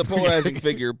 totally. He's a polarizing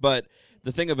figure, but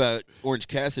the thing about Orange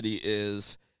Cassidy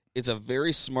is it's a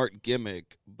very smart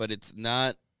gimmick, but it's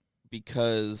not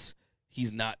because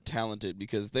he's not talented,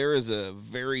 because there is a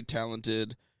very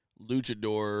talented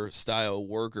luchador style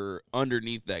worker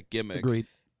underneath that gimmick. Agreed.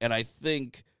 And I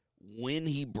think when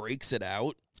he breaks it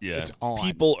out, yeah. It's on.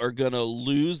 people are gonna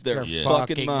lose their Their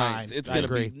fucking fucking minds. mind. It's I gonna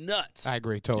agree. be nuts. I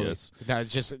agree totally. Yes. No,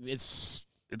 it's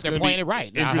they're gonna playing be it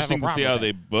right. Now, I have a Interesting to see problem how with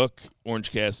they that. book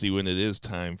Orange Cassidy when it is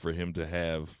time for him to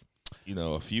have,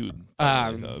 a feud,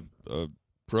 a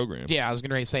program. Yeah, I was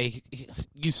going to say,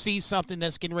 you see something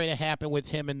that's getting ready to happen with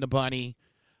him and the Bunny,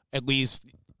 at least,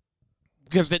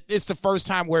 because it's the first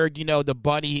time where, the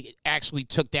Bunny actually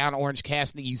took down Orange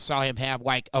Cassidy. You saw him have,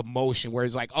 like, emotion where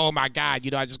he's like, oh, my God,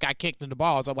 I just got kicked in the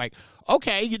balls. I'm like,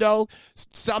 okay,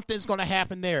 something's going to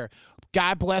happen there.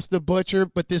 God bless the Butcher,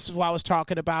 but this is what I was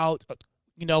talking about,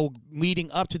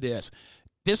 leading up to this.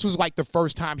 This was like the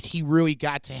first time he really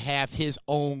got to have his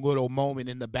own little moment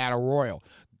in the Battle Royal.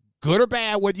 Good or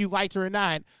bad, whether you liked it or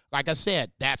not, like I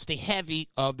said, that's the heavy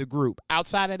of the group.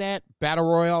 Outside of that, Battle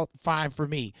Royal, fine for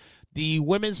me. The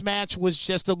women's match was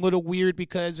just a little weird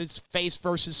because it's face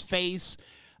versus face.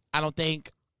 I don't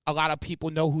think a lot of people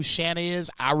know who Shanna is.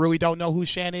 I really don't know who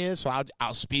Shanna is, so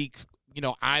I'll speak,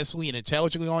 honestly and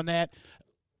intelligently on that.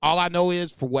 All I know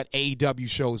is for what AEW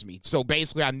shows me. So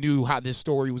basically, I knew how this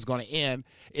story was going to end.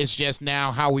 It's just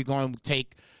now how we're going to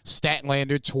take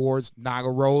Statlander towards Naga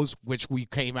Rose, which we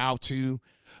came out to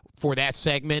for that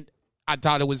segment. I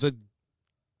thought it was a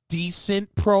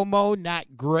decent promo, not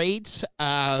great.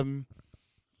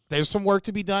 There's some work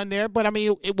to be done there, but I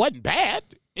mean, it wasn't bad.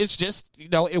 It's just,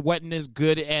 it wasn't as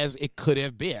good as it could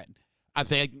have been. I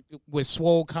think with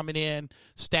Swole coming in,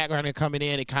 Statlander coming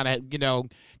in, it kind of,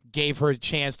 gave her a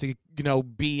chance to,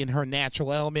 be in her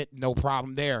natural element. No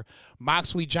problem there.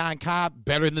 Moxley, John Cobb,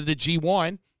 better than the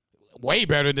G1. Way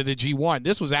better than the G1.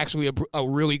 This was actually a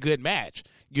really good match.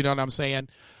 You know what I'm saying?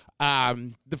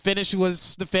 The finish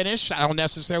was the finish. I don't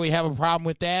necessarily have a problem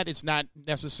with that. It's not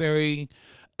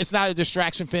a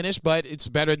distraction finish, but it's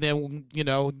better than,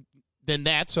 than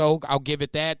that. So I'll give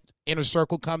it that. Inner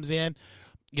Circle comes in.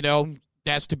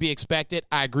 That's to be expected.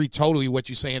 I agree totally with what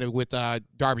you're saying with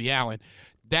Darby Allin.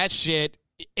 That shit,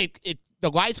 the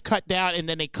lights cut down, and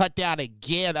then they cut down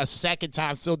again a second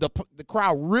time. So the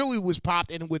crowd really was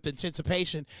popped in with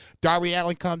anticipation. Darby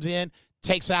Allin comes in,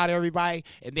 takes out everybody,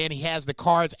 and then he has the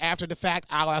cards after the fact,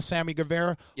 a la Sammy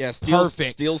Guevara. Yeah,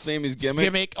 Perfect. Steal Sammy's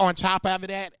gimmick. On top of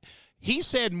that, he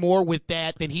said more with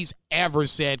that than he's ever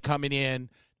said coming in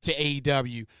to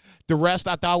AEW. The rest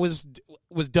I thought was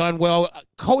done well.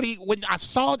 Cody, when I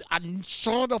saw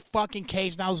the fucking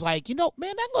cage, and I was like, man,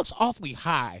 that looks awfully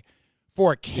high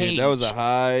for a cage. Yeah, that was a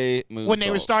high moonsault. When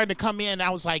they were starting to come in, I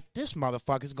was like, this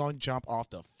motherfucker's going to jump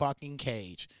off the fucking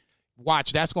cage.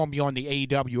 Watch, that's going to be on the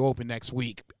AEW Open next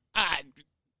week.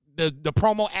 The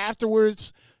promo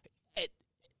afterwards,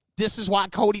 this is why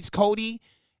Cody's Cody,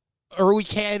 early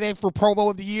candidate for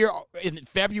promo of the year in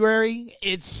February.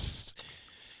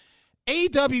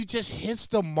 AEW just hits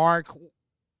the mark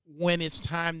when it's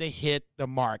time to hit the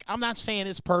mark. I'm not saying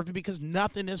it's perfect because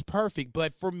nothing is perfect,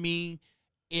 but for me,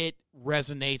 it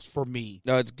resonates for me.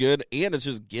 No, it's good, and it's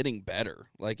just getting better.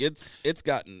 Like it's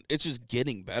just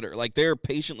getting better. Like they're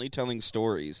patiently telling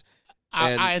stories.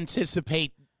 I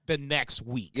anticipate the next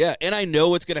week. Yeah, and I know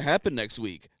what's going to happen next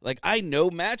week. Like I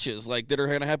know matches that are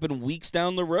going to happen weeks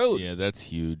down the road. Yeah, that's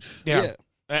huge. Yeah.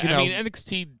 I mean,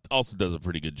 NXT also does a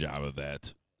pretty good job of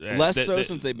that. Less so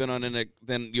since they've been on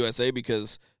than USA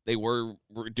because they were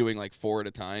doing like 4 at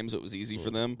a time, so it was easy for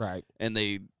them. Right. And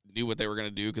they knew what they were going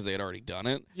to do because they had already done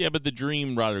it. Yeah, but the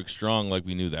Dream Roderick Strong, like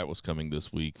we knew that was coming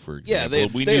this week. For Yeah,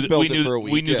 example, they built it for a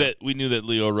week. We knew that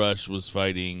Leo Rush was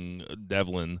fighting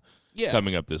Devlin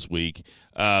coming up this week.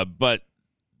 But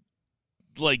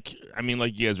like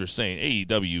you guys were saying,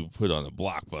 AEW put on a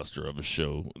blockbuster of a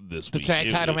show this week. The tag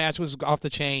title match was off the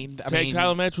chain. Tag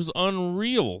title match was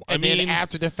unreal. And then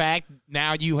after the fact,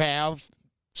 now you have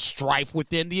strife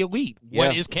within the elite.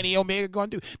 What Yeah. is Kenny Omega going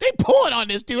to do? They pulling on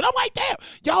this dude. I'm like, damn,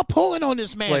 y'all pulling on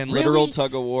this man. Playing really? literal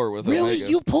tug of war with Really? Omega.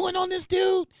 You pulling on this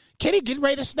dude? Kenny getting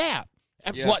ready to snap.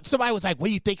 That's Yeah. what somebody was like, what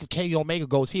do you think if Kenny Omega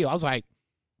goes heel? I was like,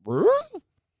 "Huh?"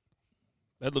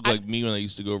 That looked like me when I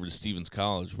used to go over to Stevens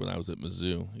College when I was at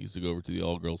Mizzou. I used to go over to the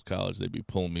all-girls college. They'd be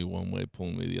pulling me one way,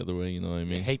 pulling me the other way. You know what I I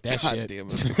mean? hate that God shit.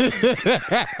 damn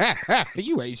it.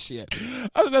 You ain't shit.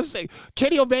 I was going to say,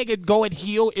 Kenny Omega going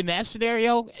heel in that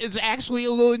scenario is actually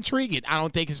a little intriguing. I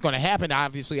don't think it's going to happen.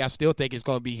 Obviously, I still think it's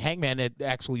going to be Hangman that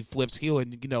actually flips heel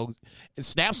and, and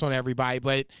snaps on everybody.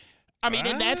 But, I mean,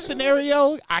 in that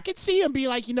scenario, I could see him be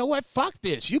like, you know what? Fuck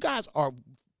this. You guys are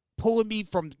pulling me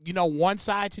from, one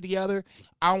side to the other.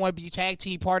 I don't want to be tag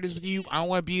team partners with you. I don't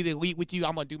want to be the elite with you.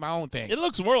 I'm going to do my own thing. It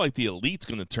looks more like the Elite's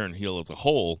going to turn heel as a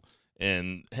whole,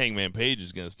 and Hangman Page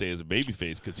is going to stay as a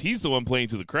babyface because he's the one playing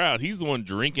to the crowd. He's the one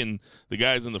drinking the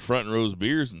guys in the front rows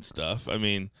beers and stuff. I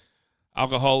mean,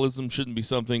 alcoholism shouldn't be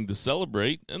something to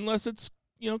celebrate unless it's,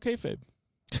 kayfabe.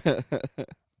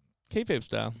 Kayfabe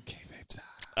style. Kayfabe style.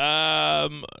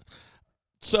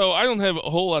 So I don't have a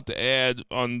whole lot to add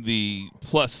on the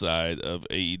plus side of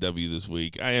AEW this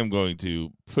week. I am going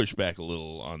to push back a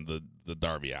little on the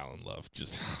Darby Allin love.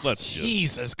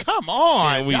 Jesus, come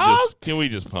on, can we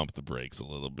just pump the brakes a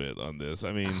little bit on this?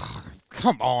 I mean,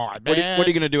 come on, man. What are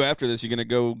you going to do after this? You going to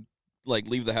go,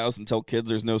 leave the house and tell kids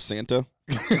there's no Santa?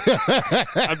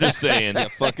 I'm just saying.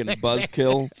 That fucking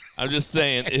buzzkill. I'm just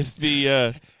saying, if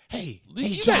the... hey,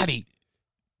 Johnny,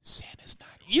 Santa's not.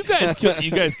 You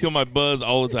guys kill my buzz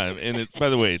all the time. And by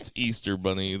the way, it's Easter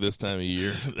Bunny this time of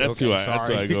year. That's who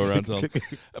I go around telling.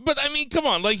 But I mean, come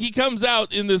on, he comes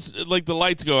out in this, the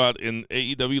lights go out, and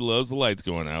AEW loves the lights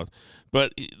going out.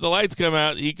 But the lights come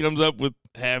out, he comes up with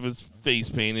half his face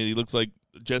painted. He looks like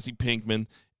Jesse Pinkman,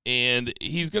 and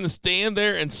he's going to stand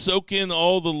there and soak in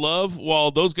all the love while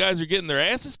those guys are getting their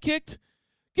asses kicked.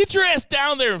 Get your ass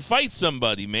down there and fight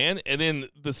somebody, man. And then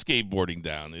the skateboarding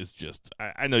down is just,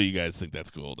 I know you guys think that's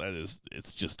cool.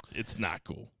 It's not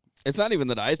cool. It's not even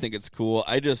that I think it's cool.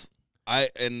 And it's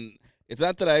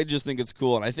not that I just think it's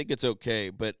cool and I think it's okay,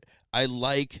 but I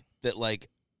like that,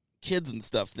 kids and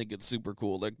stuff think it's super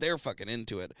cool. They're fucking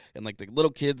into it. And, the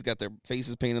little kids got their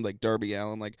faces painted like Darby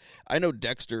Allin. I know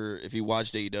Dexter, if he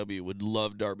watched AEW, would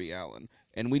love Darby Allin.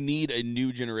 And we need a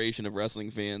new generation of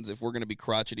wrestling fans. If we're going to be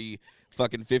crotchety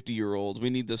fucking 50-year-olds, we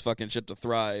need this fucking shit to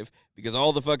thrive because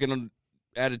all the fucking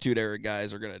Attitude Era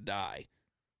guys are going to die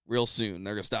real soon.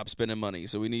 They're going to stop spending money.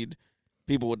 So we need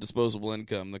people with disposable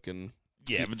income that can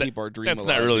keep our dream that's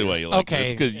alive. not really why you like Okay. it.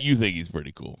 It's because you think he's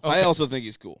pretty cool. Okay. I also think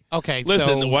he's cool. Okay,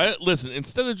 Listen,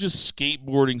 instead of just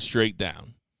skateboarding straight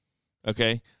down,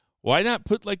 okay, why not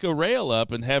put a rail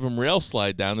up and have him rail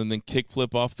slide down and then kick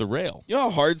flip off the rail? You know how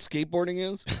hard skateboarding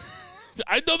is?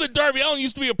 I know that Darby Allin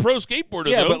used to be a pro skateboarder,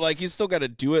 Yeah, though. but he's still got to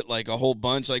do it a whole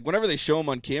bunch. Whenever they show him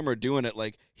on camera doing it,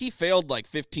 he failed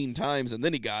 15 times and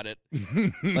then he got it.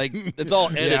 It's all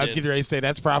edited. Yeah, I was getting ready to say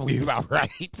that's probably about right.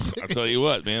 I'll tell you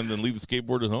what, man, then leave the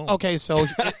skateboard at home. Okay, so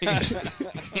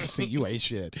see, you ain't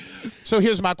shit. So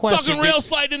here's my question: Talking rail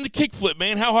slide into kickflip,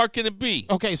 man. How hard can it be?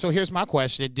 Okay, so here's my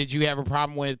question: did you have a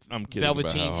problem with I'm kidding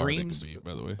Velveteen about how hard it Dream's can be,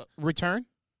 by the way. return?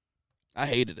 I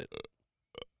hated it.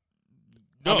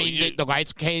 No, the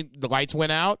lights came. The lights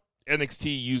went out.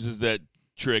 NXT uses that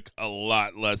trick a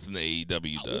lot less than the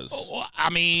AEW does. I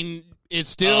mean, it's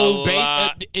still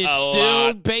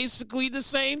basically the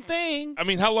same thing. I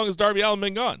mean, how long has Darby Allin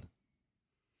been gone?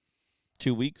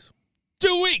 2 weeks.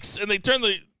 2 weeks, and they turn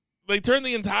the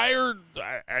entire.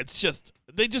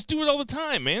 They just do it all the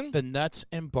time, man. The nuts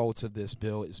and bolts of this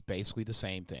bill is basically the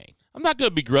same thing. I'm not going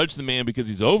to begrudge the man because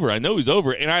he's over. I know he's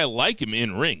over, and I like him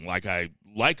in ring. I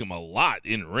like him a lot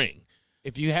in ring.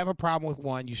 If you have a problem with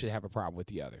one, you should have a problem with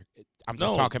the other. I'm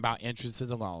just talking about entrances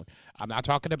alone. I'm not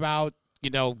talking about,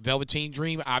 Velveteen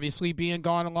Dream obviously being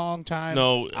gone a long time.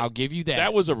 No, I'll give you that.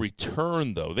 That was a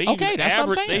return, though. That's what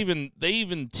I'm saying. They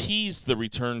even teased the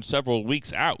return several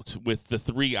weeks out with the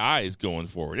 3 eyes going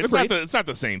forward. It's not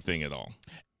the same thing at all.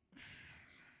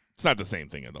 It's not the same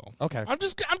thing at all. Okay. Can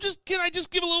I just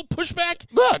give a little pushback?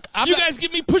 Look, you guys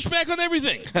give me pushback on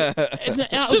everything. I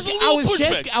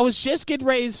was just getting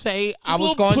ready to say I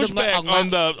was going to on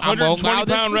the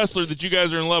 120-pound wrestler that you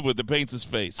guys are in love with that paints his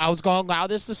face. I was going to allow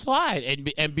this to slide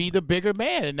and be the bigger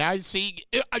man. And now you see,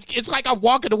 it's like I'm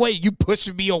walking away. You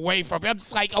pushing me away from it. I'm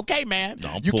just like, okay, man. No,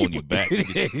 I'm pulling you back.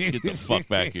 Get the fuck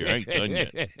back here. I ain't done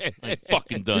yet. I ain't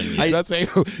fucking done yet. I'm saying,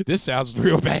 this sounds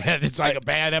real bad. It's like a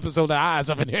bad episode of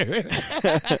Eyes up in here.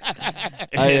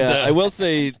 I will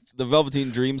say the Velveteen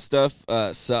Dream stuff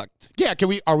sucked. Yeah,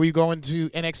 are we going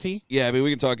to NXT? Yeah, I mean, we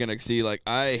can talk NXT. Like,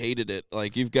 I hated it.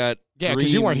 Like, you've got Yeah,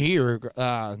 because you weren't here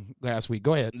last week.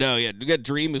 Go ahead. No, yeah, you got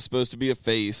Dream, who's supposed to be a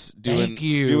face,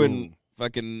 doing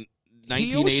fucking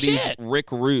 1980s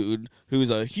Rick Rude, who's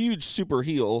a huge super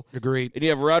heel. Agreed. And you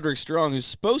have Roderick Strong, who's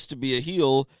supposed to be a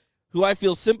heel, who I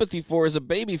feel sympathy for as a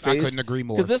babyface. I couldn't agree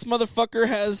more. Because this motherfucker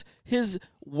has his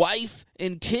wife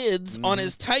and kids on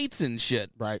his tights and shit.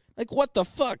 Right. Like, what the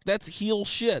fuck? That's heel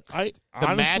shit.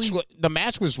 The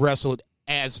match was wrestled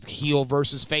as heel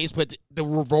versus face, but the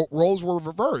roles were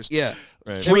reversed. Yeah.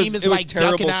 Right. Dream is like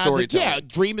terrible ducking out storytelling.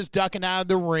 Dream is ducking out of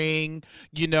the ring,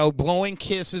 blowing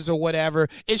kisses or whatever.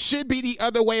 It should be the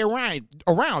other way around.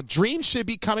 Dream should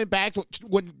be coming back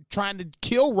when trying to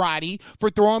kill Roddy for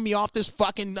throwing me off this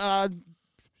fucking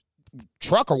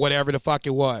truck or whatever the fuck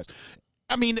it was.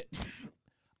 I mean,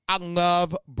 I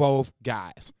love both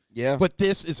guys. Yeah. But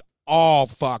this is all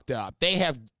fucked up. They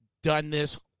have done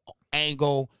this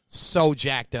angle so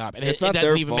jacked up, and it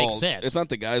doesn't even make sense. It's not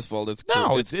the guy's fault. It's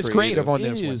creative on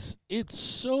this one. It's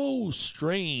so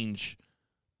strange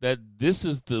that this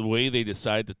is the way they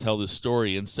decide to tell this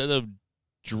story instead of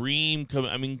Dream coming.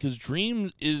 I mean, because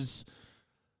Dream is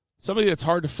somebody that's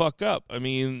hard to fuck up. I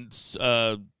mean, he's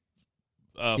got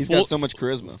so much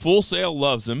charisma. Full Sail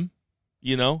loves him.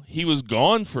 He was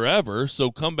gone forever,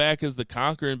 so come back as the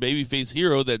conquering babyface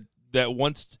hero that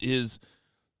wants his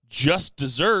just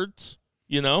desserts.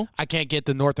 I can't get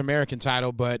the North American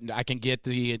title, but I can get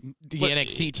the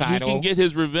NXT title. He can get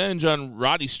his revenge on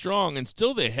Roddy Strong, and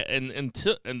still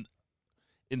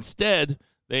instead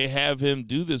they have him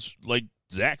do this, like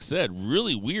Zach said,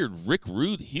 really weird Rick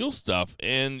Rude heel stuff.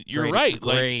 And you're right,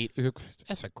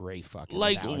 that's a great fucking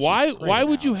analogy. Why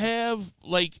would you have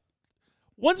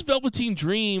once Velveteen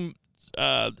Dream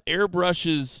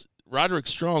airbrushes Roderick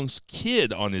Strong's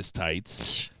kid on his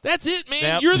tights. That's it, man.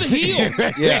 Yep. You're the heel.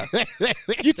 Yeah.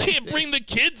 You can't bring the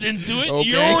kids into it. Okay.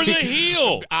 You're the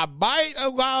heel. I might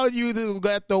allow you to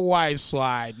let the wife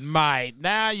slide. Might.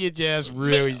 Now you just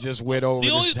really just went over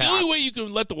the top. The only way you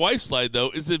can let the wife slide, though,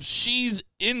 is if she's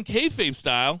in kayfabe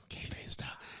style.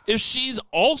 If she's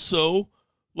also,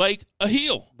 like, a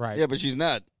heel. Right. Yeah, but she's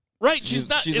not. Right. She's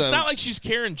not. It's not like she's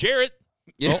Karen Jarrett.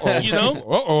 Yeah.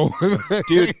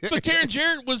 Dude. But Karen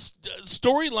Jarrett was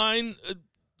storyline.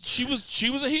 She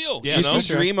was a heel. Yeah, you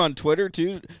see Dream on Twitter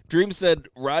too. Dream said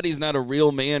Roddy's not a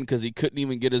real man because he couldn't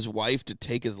even get his wife to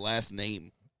take his last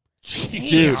name.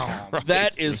 Dude,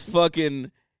 that is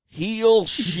fucking heel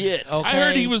shit. Okay. I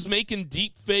heard he was making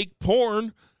deep fake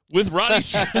porn with Roddy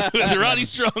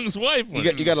Strong's wife.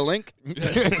 You got a link?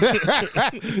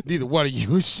 Neither one of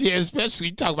you shit, especially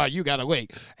talk about you got a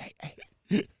link. Hey.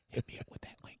 Hit me up with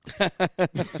that link.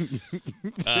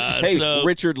 Hey,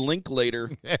 Richard Linklater.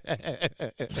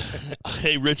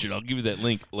 Hey, Richard, I'll give you that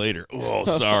link later. Oh,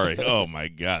 sorry. Oh, my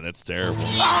God, that's terrible.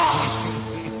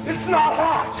 It's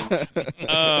not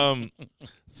hot.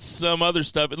 Some other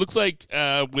stuff. It looks like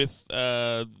with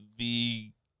the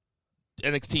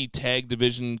NXT tag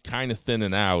division kind of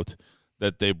thinning out,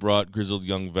 that they brought grizzled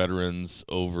young veterans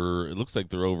over. It looks like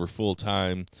they're over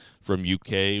full-time from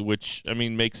UK, which, I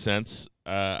mean, makes sense.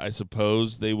 I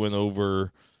suppose they went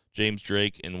over James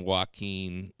Drake and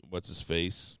Joaquin, what's his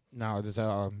face? No, there's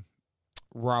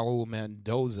Raul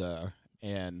Mendoza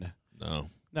and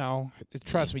no,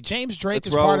 trust me, James Drake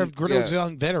is part of Grizzled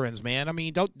Young Veterans, man. I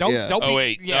mean, don't be. Oh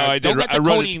wait, yeah, I don't did. let the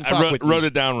codeine fuck with you. I wrote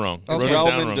it down wrong. Okay.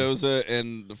 Raul Mendoza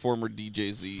and the former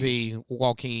DJZ. Z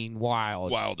Joaquin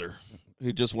Wilder.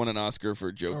 Who just won an Oscar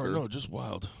for Joker. Oh, no, just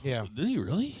Wild. Yeah. Did he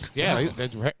really? Yeah.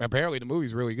 Apparently the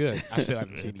movie's really good. I still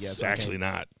haven't seen it yet. It's actually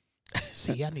not.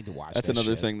 See, I need to watch That's that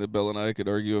another shit. thing that Bill and I could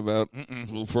argue about.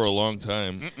 For a long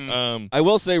time. I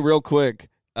will say real quick,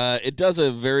 it does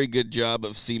a very good job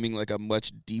of seeming like a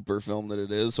much deeper film than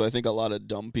it is. So I think a lot of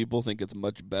dumb people think it's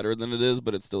much better than it is,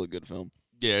 but it's still a good film.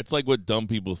 Yeah, it's like what dumb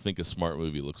people think a smart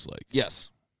movie looks like.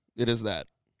 Yes, it is that.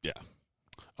 Yeah.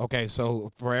 Okay,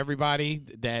 so for everybody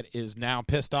that is now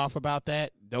pissed off about that,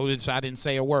 notice I didn't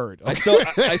say a word. I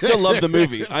still love the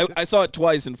movie. I saw it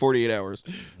twice in 48 hours.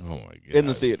 Oh, my God. In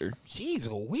the theater. Jeez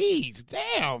Louise.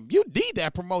 Damn, you need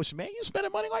that promotion, man. You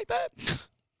spending money like that?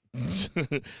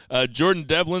 Jordan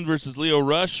Devlin versus Leo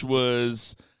Rush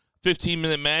was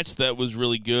 15-minute match that was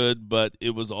really good, but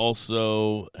it was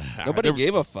also... Nobody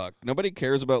gave a fuck. Nobody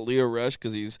cares about Leo Rush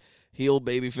because he's heel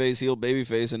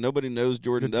babyface, and nobody knows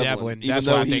Jordan Devlin, even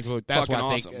though he's fucking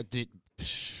awesome.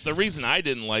 The reason I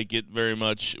didn't like it very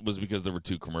much was because there were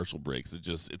 2 commercial breaks.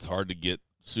 It's hard to get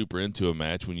super into a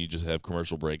match when you just have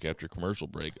commercial break after commercial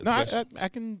break. No, I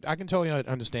can totally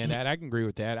understand that. I can agree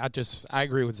with that. I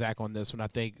agree with Zach on this one. I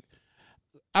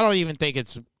don't even think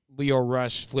it's Leo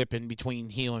Rush flipping between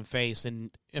heel and face and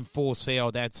in Full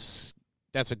Sail, that's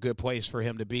a good place for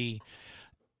him to be.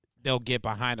 They'll get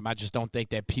behind him. I just don't think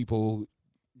that people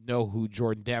know who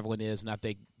Jordan Devlin is, and I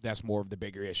think that's more of the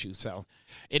bigger issue. So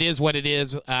it is what it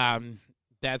is.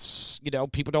 That's,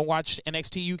 people don't watch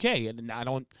NXT UK, and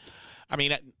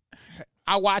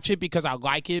I watch it because I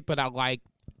like it, but I like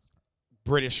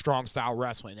British strong style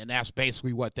wrestling, and that's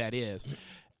basically what that is.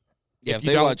 Yeah, if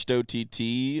they watched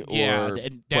OTT or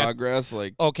Progress,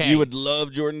 you would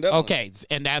love Jordan Devlin. Okay,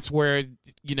 and that's where,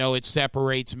 it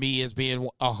separates me as being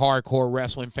a hardcore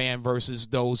wrestling fan versus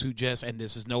those who just, and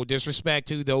this is no disrespect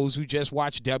to those who just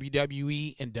watch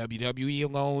WWE and WWE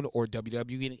alone or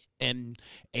WWE and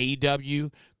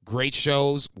AEW. Great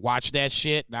shows. Watch that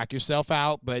shit. Knock yourself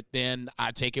out. But then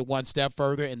I take it one step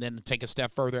further and then take a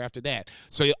step further after that.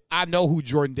 So I know who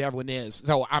Jordan Devlin is.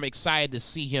 So I'm excited to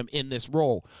see him in this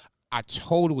role. I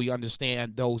totally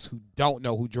understand those who don't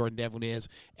know who Jordan Devlin is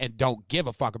and don't give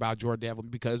a fuck about Jordan Devlin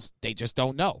because they just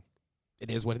don't know. It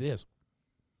is what it is.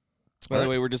 By the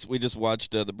way, we just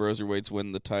watched the Broserweights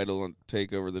win the title and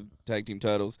take over the tag team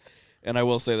titles, and I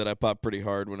will say that I popped pretty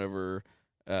hard whenever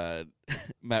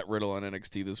Matt Riddle on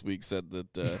NXT this week said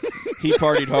that he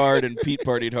partied hard and Pete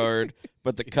partied hard,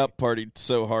 but the Cup partied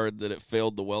so hard that it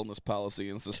failed the wellness policy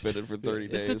and suspended for 30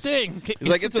 days. It's a thing. He's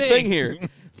like, it's a thing here.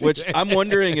 Which I'm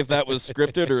wondering if that was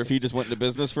scripted or if he just went into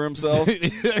business for himself.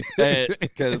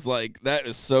 Because, that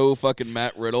is so fucking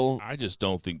Matt Riddle. I just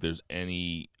don't think there's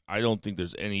any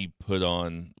put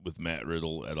on with Matt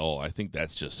Riddle at all. I think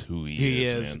that's just who he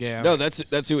is, man. Yeah. No,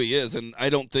 that's who he is, and I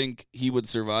don't think he would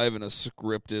survive in a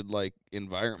scripted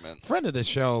environment. Friend of the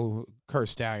show, Kurt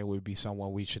Stallion, would be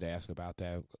someone we should ask about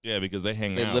that. Yeah, because they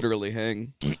hang out. They literally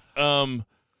hang.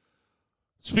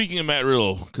 Speaking of Matt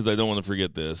Riddle, because I don't want to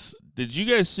forget this, did you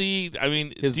guys see? I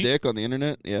mean, his dick on the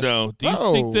internet? Yeah. No. Do you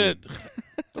think that?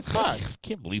 The fuck? I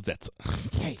can't believe that's.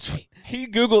 Hey. He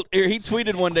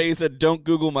tweeted one day. He said, "Don't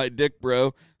Google my dick,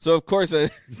 bro." So of course I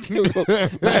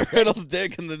Googled Matt Riddle's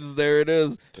dick, and then there it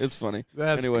is. It's funny.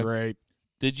 That's great.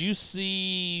 Did you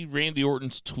see Randy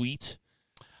Orton's tweet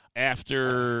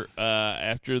after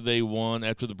they won,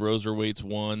 after the Broserweights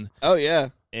won? Oh yeah.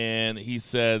 And he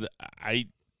said,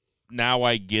 Now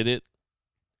I get it,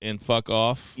 and fuck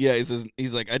off. Yeah,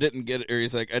 he's like, I didn't get it, or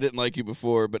he's like, I didn't like you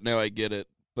before, but now I get it,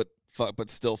 but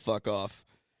still fuck off.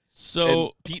 So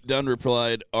and Pete Dunne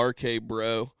replied, RK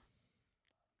bro.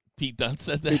 Pete Dunne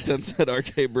said that? Pete Dunne said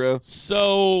RK bro.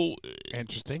 So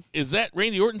interesting. Is that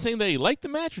Randy Orton saying that he liked the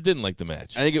match or didn't like the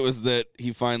match? I think it was that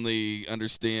he finally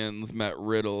understands Matt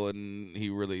Riddle and he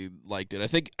really liked it. I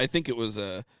think it was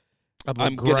a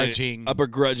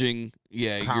begrudging.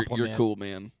 Yeah, you're cool,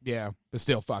 man. Yeah, but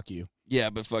still, fuck you. Yeah,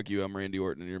 but fuck you. I'm Randy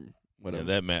Orton. And you're whatever.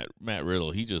 Yeah, that Matt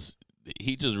Riddle. He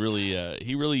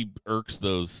really irks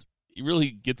those. He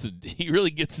really gets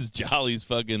his jollies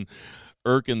fucking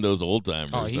irking those old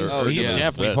timers. Oh, he's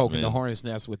definitely poking the hornet's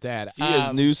nest with that. He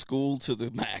is new school to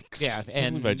the max. Yeah,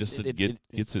 and if I just said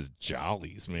gets his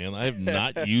jollies, man. I have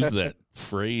not used that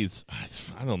phrase.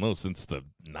 I don't know, since the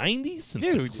 '90s, since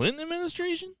the Clinton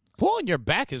administration. Pulling your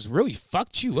back has really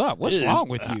fucked you up. What's wrong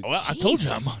with you? Well, I told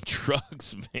you I'm on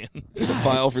drugs, man. To the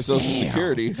file for Social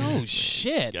Security. Oh,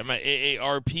 shit. Got my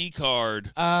AARP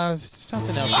card.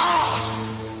 Something else.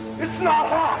 It's not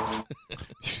hot.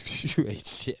 You ain't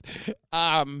shit.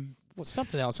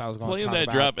 Something else I was going to talk about. Playing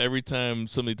that drop every time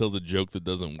somebody tells a joke that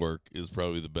doesn't work is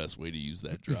probably the best way to use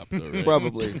that drop, though, right?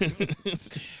 Probably.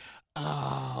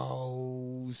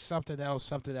 Something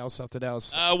else.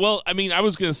 Well, I mean, I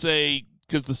was going to say,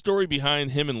 because the story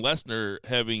behind him and Lesnar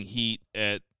having heat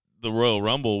at the Royal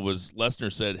Rumble was Lesnar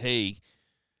said, hey,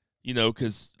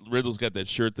 because Riddle's got that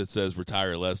shirt that says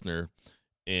retire Lesnar,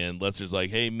 and Lesnar's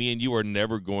like, hey, me and you are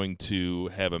never going to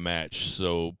have a match,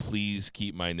 so please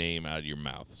keep my name out of your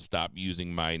mouth. Stop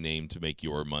using my name to make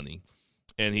your money.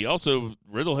 And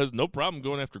Riddle has no problem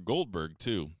going after Goldberg,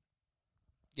 too.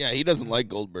 Yeah, he doesn't like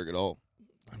Goldberg at all.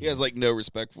 He has, no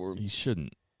respect for him. He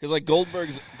shouldn't. Because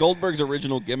Goldberg's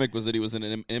original gimmick was that he was an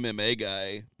MMA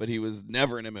guy, but he was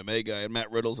never an MMA guy, and Matt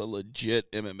Riddle's a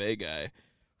legit MMA guy.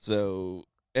 So,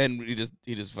 and he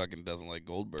just fucking doesn't like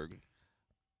Goldberg.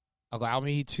 Allow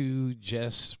me to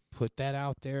just put that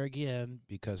out there again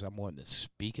because I'm wanting to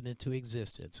speak it into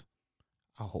existence.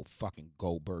 I hope fucking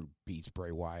Goldberg beats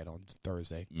Bray Wyatt on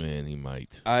Thursday. Man, he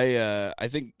might. I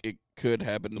think it could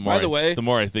happen. By the way, the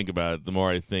more I think about it, the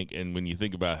more I think, and when you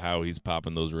think about how he's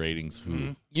popping those ratings,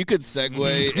 you could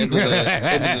segue into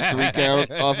the 3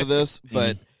 count off of this,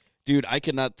 but dude, I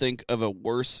cannot think of a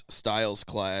worse styles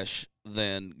clash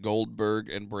than Goldberg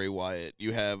and Bray Wyatt.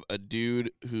 You have a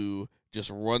dude who just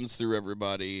runs through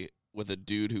everybody with a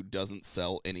dude who doesn't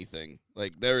sell anything.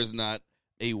 Like, there is not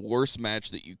a worse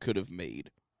match that you could have made.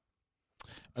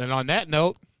 And on that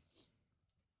note,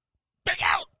 Back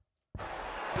out!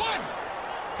 1,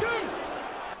 2,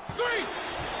 3.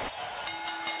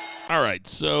 All right,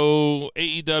 so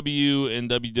AEW and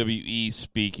WWE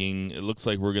speaking, it looks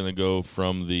like we're going to go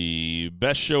from the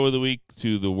best show of the week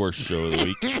to the worst show of the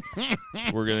week.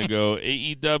 We're going to go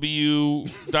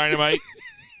AEW Dynamite,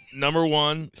 number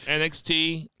 1,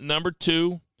 NXT, number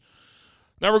 2.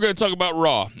 Now we're going to talk about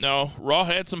Raw. Now, Raw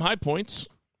had some high points.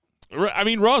 I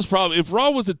mean, Raw's probably, if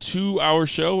Raw was a 2-hour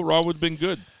show, Raw would have been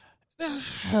good.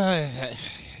 RKO.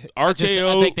 I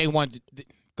think they wanted.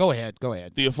 Go ahead.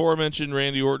 The aforementioned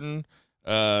Randy Orton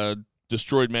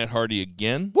destroyed Matt Hardy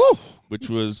again, Woo! which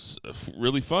was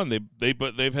really fun.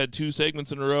 They've had 2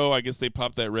 segments in a row. I guess they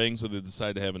popped that ring, so they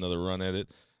decided to have another run at it.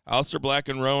 Aleister Black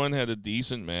and Rowan had a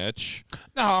decent match.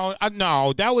 No,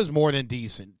 that was more than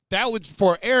decent. That was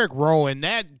for Eric Rowan.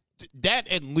 That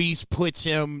at least puts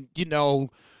him,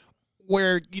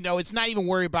 where it's not even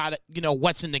worried about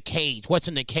what's in the cage.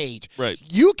 Right.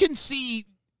 You can see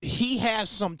he has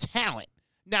some talent.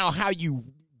 Now, how you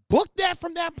book that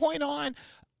from that point on,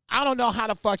 I don't know how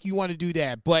the fuck you want to do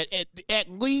that. But at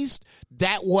least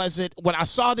that wasn't, when I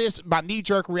saw this, my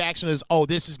knee-jerk reaction is, oh,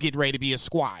 this is getting ready to be a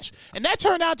squash. And that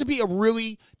turned out to be a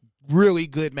really, really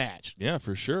good match. Yeah,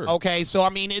 for sure. Okay, so, I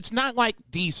mean, it's not like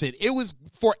decent. It was,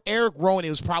 for Eric Rowan, it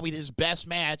was probably his best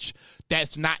match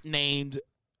that's not named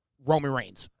Roman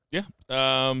Reigns. Yeah.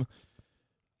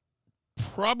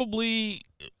 Probably,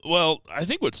 well, I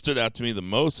think what stood out to me the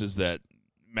most is that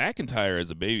McIntyre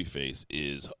as a babyface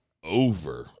is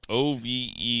over. OVER.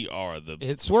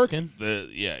 It's working.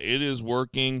 It is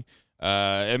working.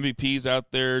 MVP's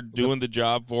out there doing the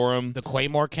job for him. The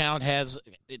Claymore count has,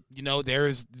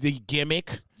 there's the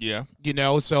gimmick. Yeah.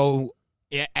 So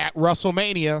at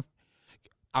WrestleMania,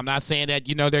 I'm not saying that,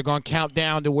 they're going to count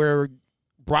down to where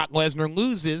Brock Lesnar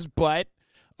loses, but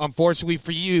unfortunately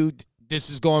for you, this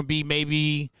is going to be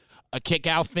maybe a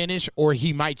kick-out finish, or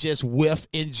he might just whiff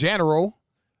in general.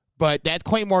 But that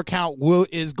Claymore count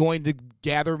is going to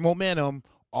gather momentum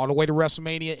all the way to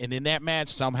WrestleMania, and in that match,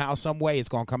 somehow, some way, it's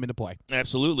going to come into play.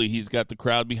 Absolutely. He's got the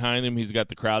crowd behind him. He's got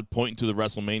the crowd pointing to the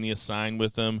WrestleMania sign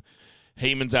with him.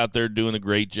 Heyman's out there doing a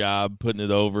great job putting it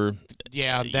over.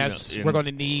 Yeah, we're going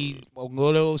to need a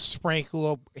little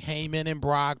sprinkle of Heyman and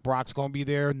Brock. Brock's going to be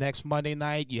there next Monday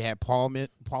night. You have Paul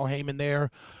Heyman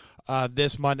there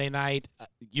this Monday night.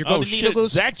 You're going to need a little.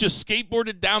 Zach just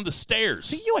skateboarded down the stairs.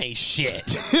 See, you ain't shit.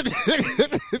 So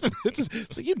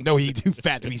he's too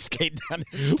fat to be skating down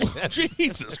the stairs.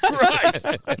 Jesus Christ.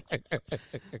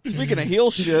 Speaking of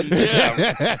heel shit.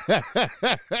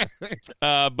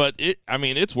 Yeah. But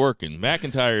it's working.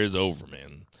 McIntyre is over,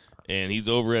 man. And he's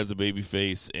over as a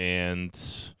babyface, and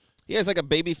yeah, it's like a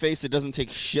babyface that doesn't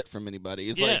take shit from anybody.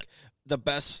 It's like the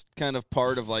best kind of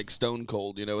part of like Stone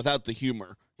Cold, without the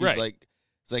humor. He's right.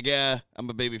 It's like, yeah, I'm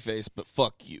a babyface, but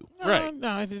fuck you. Right.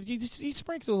 No, he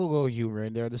sprinkles a little humor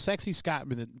in there. The sexy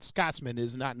Scotsman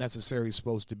is not necessarily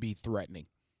supposed to be threatening.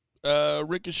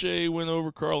 Ricochet went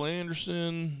over Carl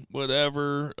Anderson,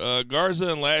 whatever. Garza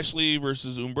and Lashley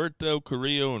versus Humberto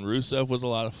Carrillo and Rusev was a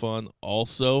lot of fun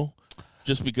also,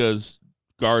 just because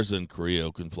Garza and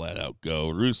Carrillo can flat out go.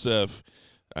 Rusev,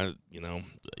 you know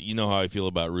how I feel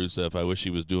about Rusev. I wish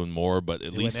he was doing more, but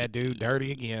at least that dude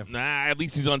dirty again. Nah, at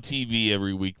least he's on TV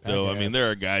every week, though. I mean, there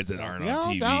are guys that aren't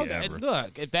on TV ever.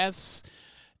 Look, if that's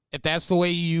the way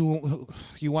you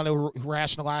want to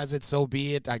rationalize it, so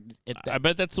be it. I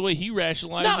bet that's the way he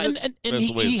rationalizes it. And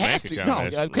he has to. No,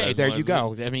 okay, there you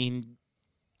go. I mean,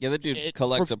 yeah, that dude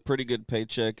collects a pretty good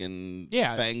paycheck and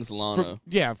bangs Lana.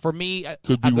 For me,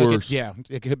 could be worse.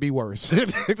 It could be worse.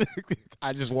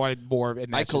 I just wanted more.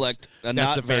 And I collect a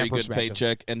not very good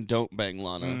paycheck and don't bang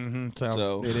Lana. Mm-hmm,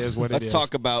 so it is what it is. Let's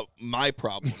talk about my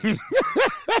problem. I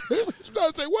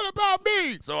say, what about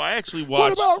me? So I actually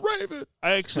watched. What about Raven?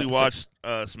 I actually watched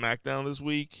Smackdown this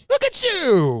week. Look at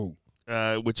you.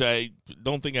 Which I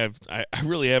don't think I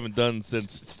really haven't done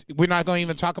since. We're not going to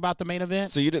even talk about the main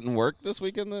event? So you didn't work this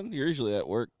weekend then? You're usually at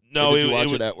work. No, you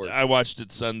watch it at work? I watched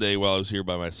it Sunday while I was here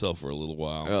by myself for a little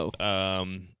while. Oh.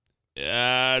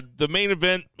 The main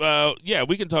event,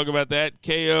 we can talk about that.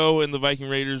 KO and the Viking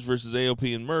Raiders versus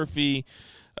AOP and Murphy.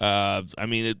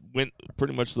 It went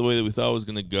pretty much the way that we thought it was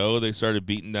going to go. They started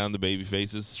beating down the baby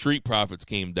faces. Street Profits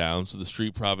came down, so the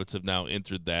Street Profits have now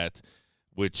entered that,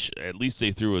 which at least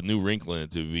they threw a new wrinkle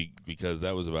into because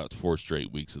that was about 4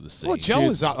 straight weeks of the same. Well, Joe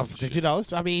was off.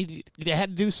 They had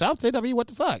to do something. What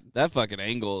the fuck? That fucking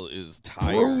angle is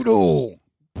tired. Brutal.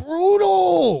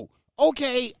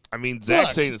 okay. I mean, Zach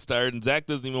Look. saying it's tired, and Zach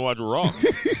doesn't even watch Raw.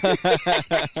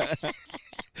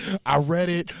 I read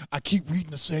it. I keep reading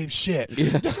the same shit.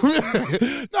 Yeah. No,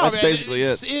 That's man, basically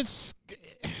it's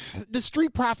the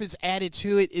Street Profits added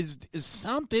to it is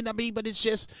something. I mean, but it's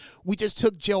just we just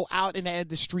took Joe out and added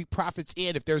the Street Profits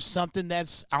in. If there's something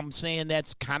I'm saying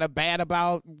that's kind of bad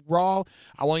about Raw,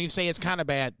 I won't even say it's kind of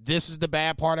bad. This is the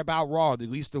bad part about Raw. At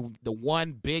least the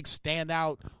one big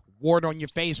standout wart on your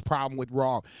face problem with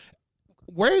Raw.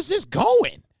 Where is this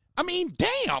going? I mean,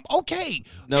 damn. Okay.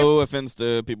 No offense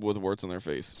to people with warts on their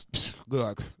face.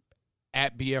 Look,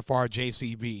 at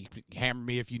BFRJCB, hammer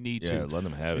me if you need to. Yeah, let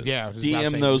him have it. Yeah, just about DM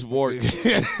saying- those warts.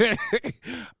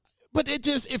 But it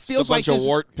It's feels a like bunch of this.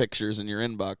 wart pictures in your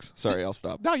inbox. Sorry, I'll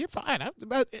stop. No, you're fine.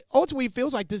 But ultimately, it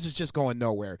feels like this is just going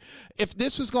nowhere. If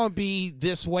this was going to be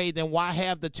this way, then why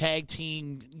have the tag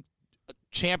team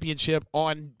championship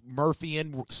on Murphy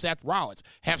and Seth Rollins?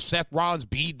 Have Seth Rollins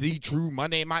be the true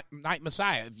Monday Night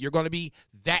Messiah. If you're going to be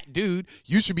that dude,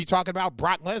 you should be talking about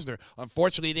Brock Lesnar.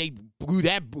 Unfortunately, they blew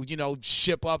that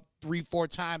ship up 3-4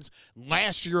 times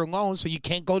last year alone, so you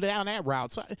can't go down that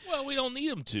route. So, Well, we don't need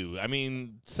him to. I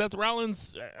mean, Seth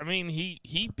Rollins,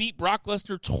 he beat Brock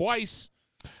Lesnar twice.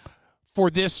 for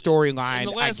this storyline, In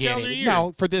the last I get calendar it. year.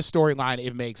 No, for this storyline,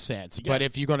 it makes sense. Yeah. But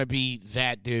if you're going to be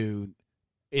that dude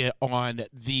on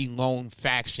the lone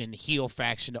faction, heel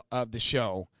faction of the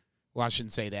show, well, I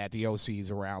shouldn't say that. The OC's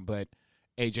around, but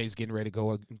AJ's getting ready to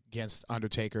go against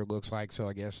Undertaker, it looks like. So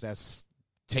I guess that's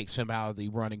takes him out of the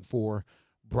running for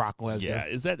Brock Lesnar. Yeah,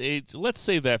 is that age? Let's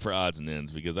save that for odds and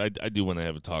ends because I do want to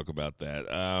have a talk about that.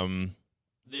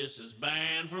 This is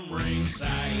banned from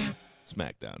Ringside.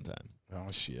 Smackdown time. Oh,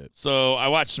 shit. So I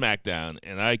watched Smackdown,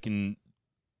 and I can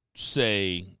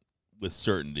say with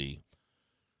certainty,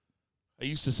 I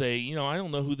used to say, I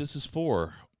don't know who this is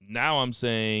for. Now I'm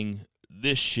saying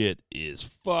this shit is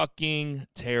fucking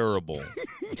terrible.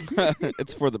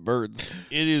 It's for the birds.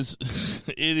 It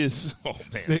is, oh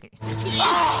man.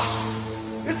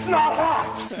 It's not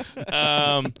hot.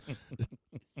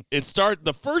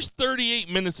 The first 38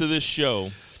 minutes of this show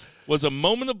was a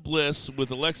moment of bliss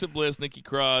with Alexa Bliss, Nikki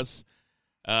Cross,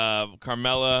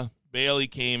 Carmella, Bayley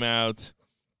came out,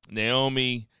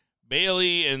 Naomi,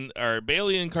 Bayley and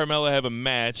Carmella have a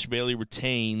match. Bayley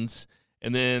retains,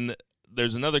 and then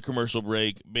there's another commercial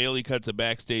break. Bayley cuts a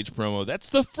backstage promo. That's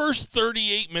the first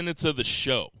 38 minutes of the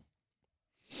show.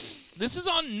 This is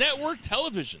on network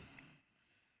television.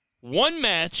 One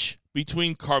match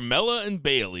between Carmella and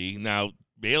Bayley. Now,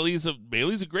 Bayley's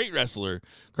a great wrestler.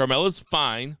 Carmella's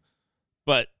fine,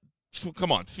 but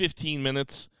come on, 15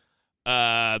 minutes.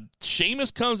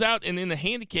 Sheamus comes out and in the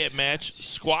handicap match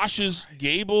squashes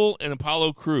Gable and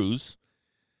Apollo Crews.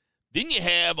 Then you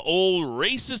have old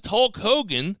racist Hulk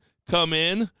Hogan come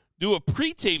in, do a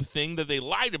pre-tape thing that they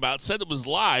lied about, said it was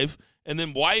live, and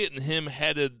then Wyatt and him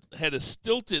had a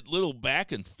stilted little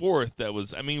back and forth that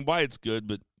was, Wyatt's good,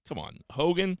 but come on,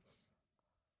 Hogan.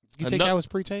 You think that was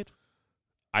pre-taped?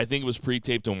 I think it was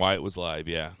pre-taped and Wyatt was live,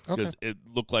 yeah. Because Okay. it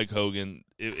looked like Hogan.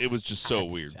 It was just so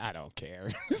weird. I don't care.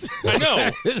 I know,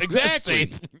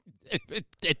 exactly.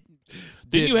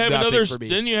 Then you have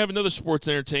another sports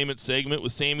entertainment segment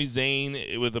with Sami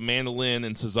Zayn with Amanda Lynn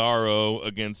and Cesaro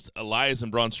against Elias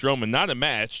and Braun Strowman. Not a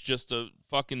match, just a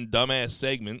fucking dumbass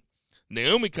segment.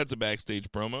 Naomi cuts a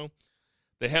backstage promo.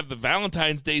 They have the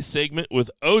Valentine's Day segment with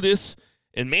Otis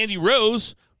and Mandy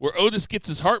Rose, where Otis gets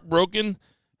his heart broken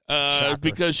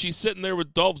because she's sitting there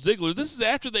with Dolph Ziggler. This is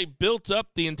after they built up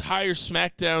the entire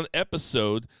SmackDown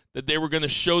episode that they were going to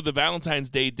show the Valentine's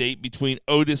Day date between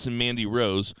Otis and Mandy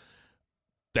Rose.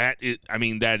 I'm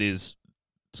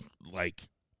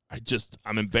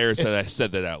embarrassed that I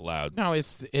said that out loud. No,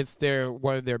 it's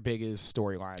one of their biggest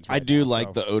storylines. I do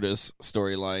like the Otis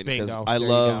storyline because Bingo. I There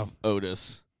you love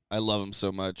Otis. I love him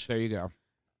so much. There you go.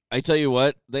 I tell you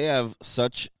what, they have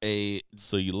such a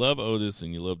So you love Otis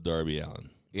and you love Darby Allin.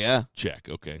 yeah. Check.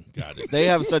 Okay, got it. They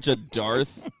have such a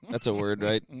Darth. That's a word,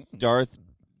 right? Darth.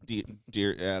 I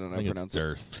don't know I how to think pronounce it's it.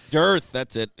 Dearth. Dearth.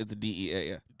 That's it. It's DEA.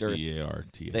 Yeah. Dearth.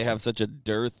 D-A-R-T. They have such a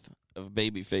dearth of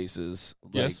baby faces.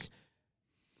 Yes. Like,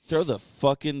 throw the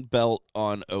fucking belt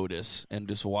on Otis and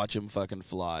just watch him fucking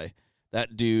fly.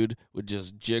 That dude would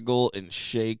just jiggle and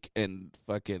shake, and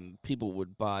fucking people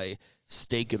would buy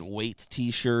steak and weights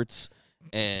T-shirts,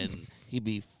 and he'd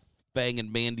be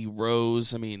banging Mandy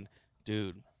Rose.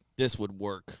 Dude, this would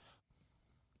work.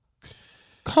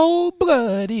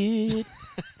 Cold-blooded.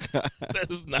 That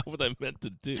is not what I meant to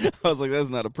do. I was like, that's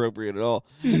not appropriate at all.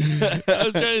 I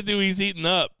was trying to do He's Eating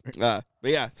Up. But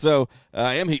yeah, so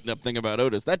I am heating up thing about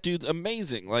Otis. That dude's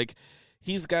amazing. Like,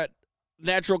 he's got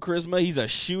natural charisma. He's a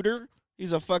shooter.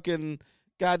 He's a fucking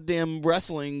goddamn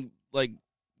wrestling, like,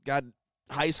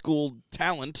 high school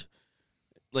talent,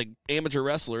 like amateur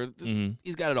wrestler. Mm-hmm.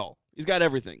 He's got it all. He's got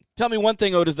everything. Tell me one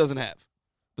thing Otis doesn't have,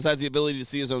 besides the ability to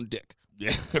see his own dick.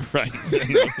 Yeah, right.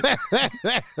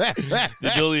 The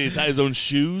ability to tie his own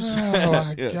shoes. Oh,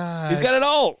 my God. He's got it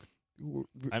all.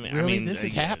 Really? This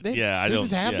is happening? Yeah, This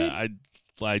is happening?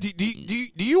 Yeah,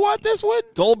 Do you want this one?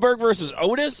 Goldberg versus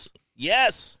Otis?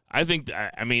 Yes. I think,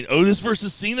 Otis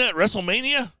versus Cena at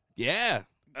WrestleMania? Yeah.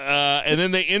 And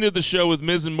then they ended the show with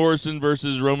Miz and Morrison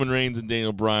versus Roman Reigns and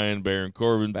Daniel Bryan, Baron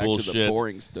Corbin. Back bullshit. to the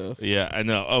boring stuff. Yeah, I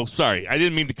know. Oh, sorry. I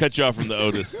didn't mean to cut you off from the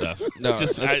Otis stuff. No,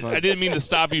 that's fine. I didn't mean to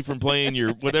stop you from playing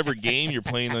your whatever game you're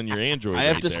playing on your Android. I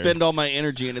have to spend all my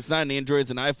energy, and it's not an Android,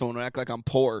 it's an iPhone. I act like I'm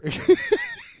poor.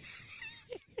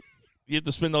 You have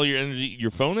to spend all your energy,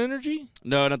 your phone energy?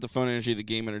 No, not the phone energy, the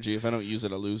game energy. If I don't use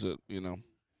it, I lose it,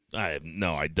 I don't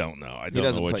know. I don't know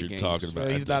doesn't what play you're games. talking about.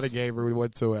 He's not a gamer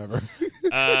whatsoever.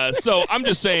 So I'm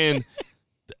just saying,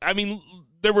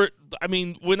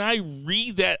 when I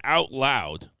read that out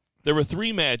loud, there were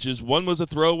 3 matches. One was a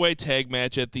throwaway tag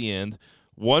match at the end.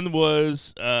 One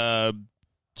was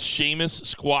Sheamus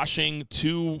squashing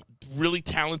 2 really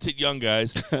talented young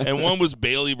guys. And one was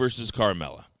Bayley versus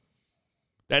Carmella.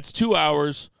 That's 2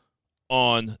 hours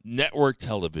on network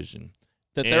television.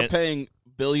 That they're paying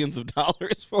billions of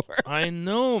dollars for. I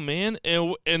know, man,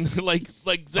 and like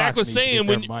Zach was saying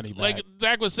when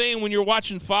Zach was saying when you're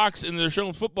watching Fox and they're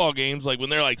showing football games, like when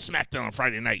they're like Smackdown on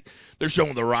Friday night, they're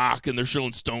showing The Rock and they're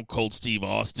showing Stone Cold Steve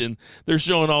Austin, they're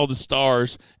showing all the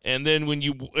stars, and then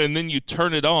you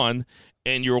turn it on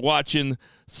and you're watching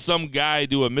some guy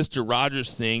do a Mr.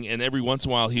 Rogers thing, and every once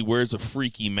in a while he wears a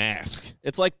freaky mask.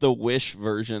 It's like the Wish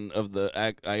version of the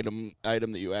item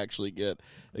that you actually get.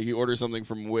 Like you order something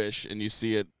from Wish, and you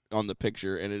see it on the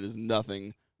picture, and it is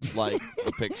nothing like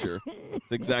the picture.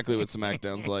 It's exactly what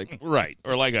SmackDown's like. Right.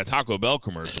 Or like a Taco Bell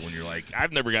commercial when you're like,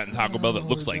 I've never gotten Taco Bell that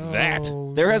looks like that.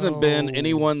 There hasn't been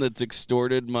anyone that's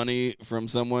extorted money from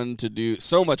someone to do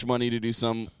so much money to do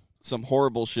some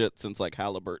horrible shit since like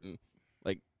Halliburton.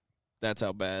 Like that's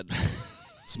how bad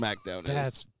SmackDown is.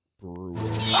 That's brutal.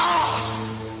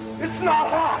 It's not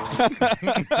hot.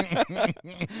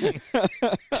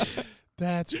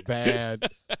 That's bad.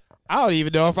 I don't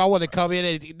even know if I want to come in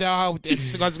and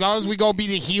as long as we gonna be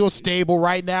the heel stable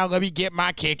right now, let me get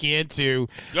my kick in too.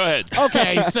 Go ahead.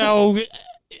 Okay, so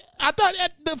I thought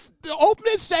the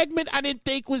opening segment I didn't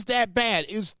think was that bad.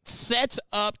 It sets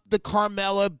up the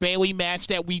Carmella Bayley match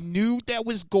that we knew that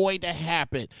was going to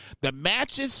happen. The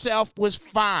match itself was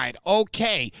fine.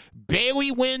 Okay,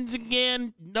 Bayley wins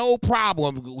again, no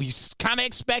problem. We kind of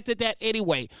expected that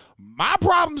anyway. My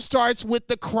problem starts with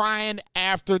the crying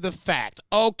after the fact.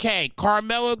 Okay,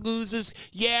 Carmella loses.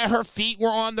 Yeah, her feet were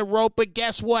on the rope, but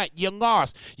guess what? You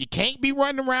lost. You can't be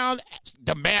running around.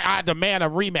 I demand a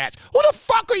rematch. Who the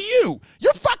fuck are you?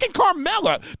 You're fucking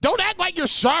Carmella. Don't act like you're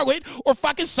Charlotte or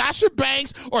fucking Sasha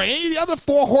Banks or any of the other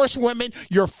 4 horsewomen.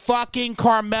 You're fucking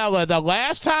Carmella. The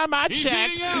last time I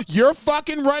checked, you're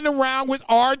fucking running around with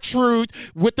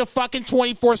R-Truth with the fucking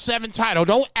 24/7 title.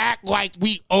 Don't act like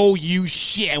we owe you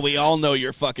shit. And we all know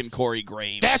you're fucking Corey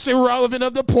Graves. That's irrelevant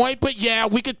of the point, but yeah,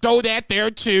 we could throw that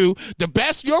there too. The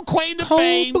best your claim to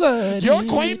fame, your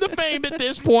claim to fame at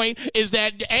this point is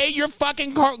that A, you're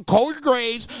fucking Corey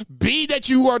Graves, B, that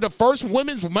you are the first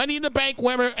women's Money in the Bank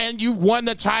winner and you won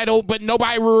the title, but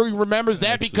nobody really remembers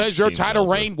that because your title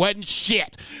reign wasn't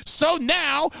shit. So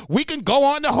now we can go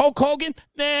on to Hulk Hogan.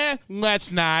 Nah,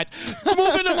 let's not.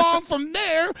 Moving along from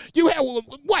there, you have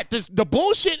the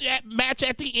bullshit match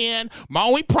at the end. My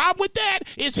only problem with that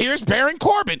is here's Baron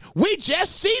Corbin. We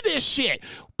just see this shit.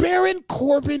 Baron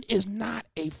Corbin is not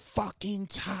a fucking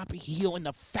top heel, and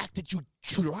the fact that you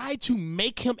try to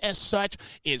make him as such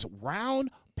is round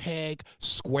peg,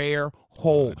 square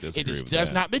hole.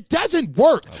 It doesn't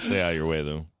work. I'll stay out of your way,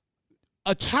 though.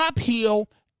 A top heel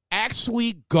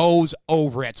actually goes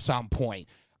over at some point.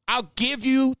 I'll give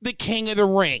you the King of the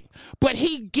Ring. But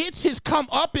he gets his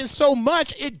comeuppance so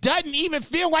much, it doesn't even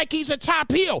feel like he's a top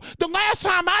heel. The last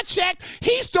time I checked,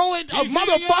 he's throwing a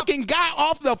motherfucking guy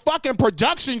off the fucking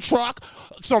production truck,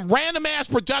 some random-ass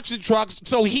production trucks,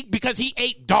 because he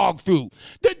ate dog food.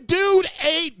 The dude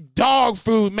ate dog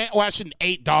food, man. Well, I shouldn't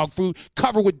ate dog food,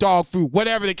 covered with dog food,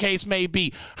 whatever the case may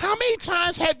be. How many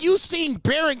times have you seen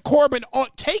Baron Corbin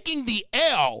taking the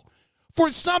L for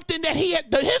something that he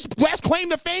had. His best claim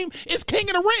to fame is King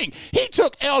of the Ring. He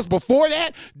took L's before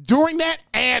that, during that,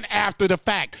 and after the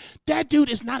fact. That dude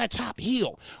is not a top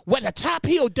heel. What a top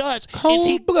heel does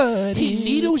is he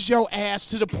needles your ass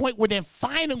to the point where then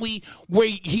finally, where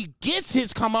he gets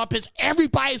his comeuppance,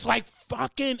 everybody's like,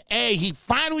 fucking A, he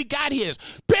finally got his.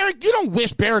 Baron, you don't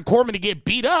wish Baron Corbin to get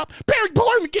beat up. Baron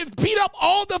Corbin gets beat up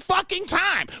all the fucking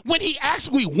time. When he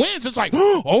actually wins, it's like,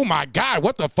 oh my God,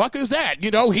 what the fuck is that?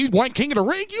 You know, he won King of the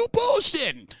Ring? You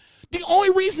bullshitting. The only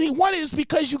reason he won it is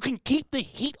because you can keep the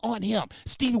heat on him.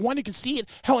 Stevie Wonder can see it.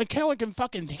 Helen Keller can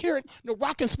fucking hear it. The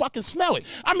Rock can fucking smell it.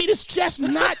 I mean, it's just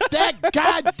not that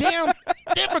goddamn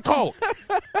difficult.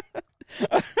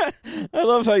 I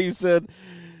love how you said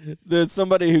that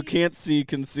somebody who can't see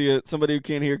can see it, somebody who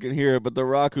can't hear can hear it, but The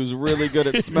Rock, who's really good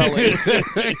at smelling. I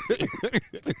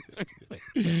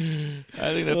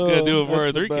think that's going to do it for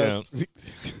our 3 count. 1,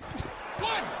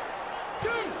 2,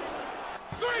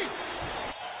 3.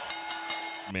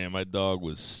 Man, my dog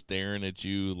was staring at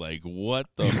you like, what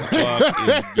the fuck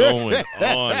is going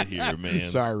on here, man?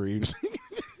 Sorry, Reeves.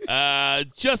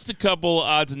 Just a couple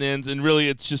odds and ends, and really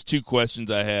it's just 2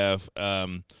 questions I have.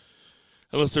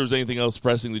 Unless there was anything else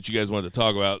pressing that you guys wanted to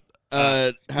talk about.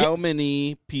 How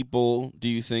many people do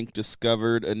you think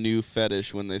discovered a new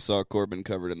fetish when they saw Corbin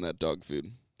covered in that dog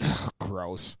food?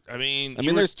 Gross. I mean,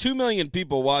 there's 2 million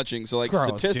people watching, so like Gross,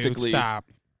 statistically, dude, stop.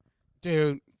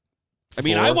 Dude. I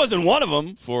mean, I wasn't one of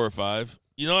them. 4 or 5.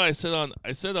 You know what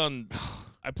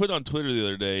I put on Twitter the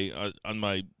other day on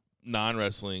my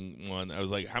non-wrestling one. I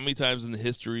was like, how many times in the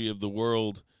history of the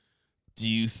world do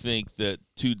you think that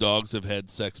 2 dogs have had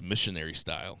sex missionary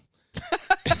style?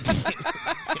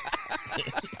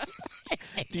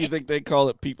 Do you think they call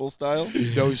it people style?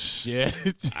 No shit.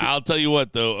 I'll tell you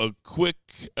what, though, a quick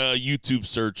YouTube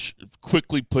search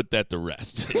quickly put that to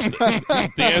rest.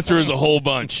 The answer is a whole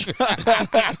bunch.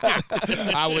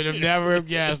 I would have never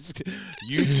guessed.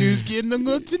 You choose getting a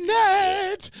look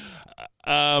tonight.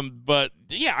 But,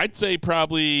 yeah, I'd say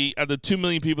probably out of the 2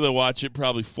 million people that watch it,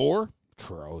 probably 4.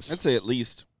 Gross. I'd say at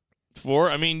least 4.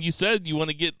 I mean, you said you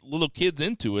want to get little kids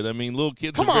into it. I mean, little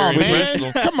kids Come are on, very man.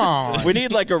 impressionable. Come on. we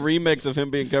need like a remix of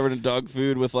him being covered in dog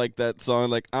food with like that song,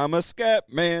 like I'm a scat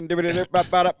man. Some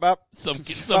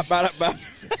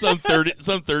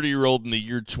 30-year-old in the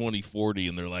year 2040,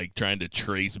 and they're like trying to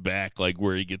trace back like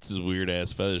where he gets his weird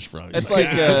ass fetish from. It's like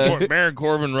Baron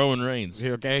Corbin, Roman Reigns.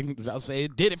 Okay, I'll say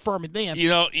it did it for me then. You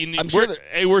know,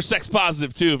 we're sex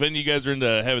positive too. If any of you guys are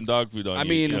into having dog food on, I you,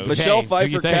 mean, you know, Michelle Okay, do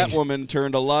Pfeiffer, your thing. Catwoman,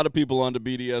 turned a lot of people onto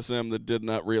BDSM that did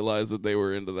not realize that they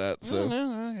were into that. So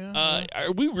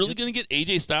are we really going to get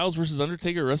AJ Styles versus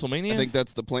Undertaker at WrestleMania? I think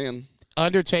that's the plan.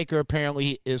 Undertaker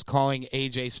apparently is calling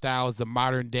AJ Styles the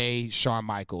modern day Shawn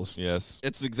Michaels. Yes.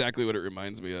 It's exactly what it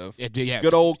reminds me of. Yeah.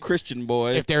 Good old Christian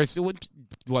boy. If there's,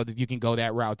 well, you can go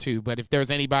that route too. But if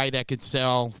there's anybody that could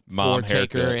sell Mom for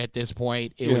Taker haircut. at this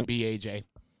point, it would be AJ.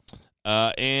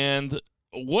 And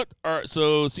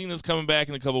so Cena's coming back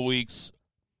in a couple weeks.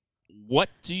 What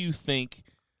do you think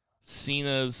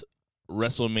Cena's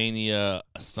WrestleMania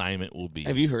assignment will be?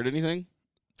 Have you heard anything?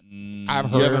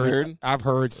 I've You haven't heard. heard? I've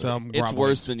heard some. It's rumblings.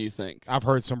 worse than you think. I've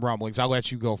heard some rumblings. I'll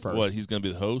let you go first. What, he's going to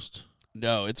be the host?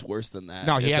 No, it's worse than that.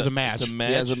 No, he It's has a match. It's a match?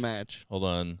 He has a match. Hold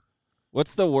on.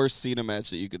 What's the worst Cena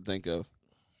match that you could think of?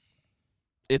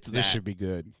 It's This that. should be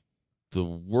good. The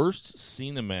worst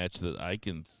Cena match that I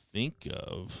can think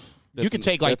of. You can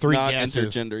take, like, that's 3 not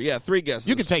guesses. Intergender. Yeah, 3 guesses.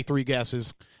 You can take 3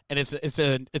 guesses, and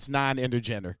it's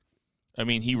non-intergender. I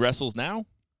mean, he wrestles now?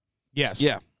 Yes.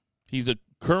 Yeah, He's a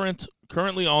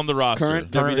currently on the roster.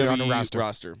 current Currently WWE on the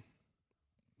roster.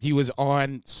 He was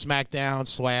on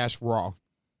SmackDown / Raw.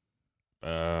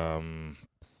 I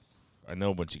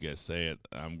know once you guys say it,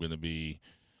 I'm going to be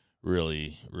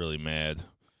really, really mad.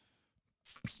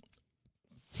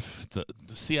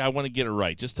 See, I want to get it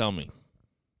right. Just tell me.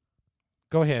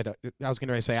 Go ahead. I was going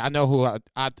to say, I know who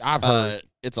I've heard.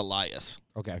 It's Elias.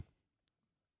 Okay.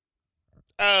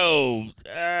 Oh,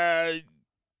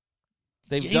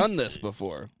 They've He's- done this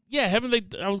before. yeah. Haven't they?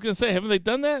 I was going to say, haven't they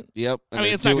done that? Yep. I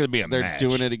mean, it's not going to be a They're match.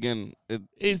 doing it again.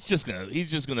 He's just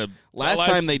gonna. Last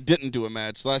time they didn't do a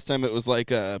match. Last time it was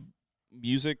like a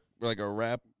music, or like a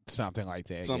rap, Something like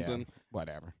that. something. Yeah.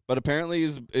 Whatever. But apparently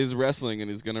he's wrestling and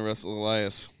he's going to wrestle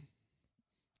Elias.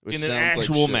 Which in an sounds like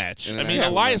actual shit. match. In I an mean,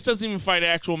 actual Elias match. doesn't even fight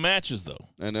actual matches though.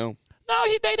 I know. No,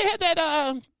 they had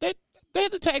that. They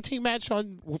had the tag team match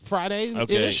on Friday.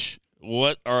 Okay.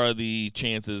 What are the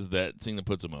chances that Cena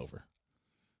puts him over?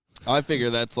 I figure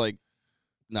that's like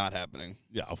not happening.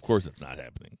 Yeah, of course it's not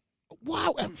happening.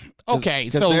 Wow. Okay,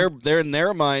 Because so they're in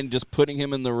their mind just putting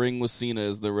him in the ring with Cena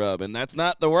is the rub, and that's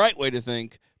not the right way to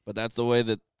think. But that's the way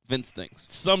that Vince thinks.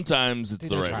 Sometimes it's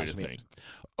Dude, the that right way drives to me. think.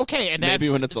 Okay, and that's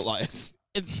Maybe when it's Elias.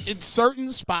 in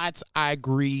certain spots, I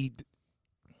agree.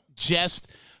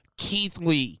 Just Keith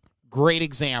Lee, great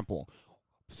example.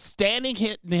 Standing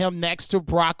hitting him next to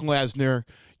Brock Lesnar,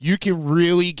 you can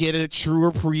really get a true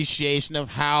appreciation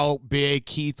of how big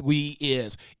Keith Lee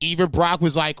is. Even Brock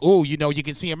was like, oh, you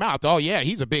can see him out. Oh, yeah,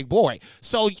 he's a big boy.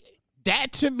 So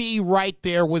that, to me, right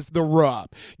there was the rub.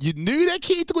 You knew that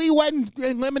Keith Lee wasn't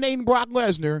eliminating Brock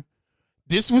Lesnar.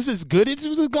 This was as good as it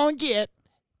was going to get.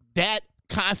 That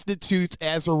constitutes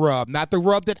as a rub. Not the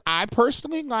rub that I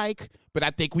personally like, but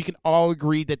I think we can all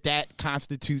agree that that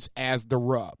constitutes as the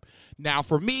rub. Now,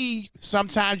 for me,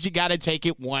 sometimes you got to take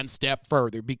it one step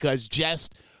further because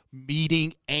just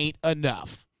meeting ain't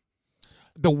enough.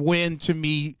 The win, to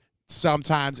me,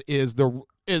 sometimes is the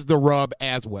rub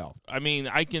as well. I mean,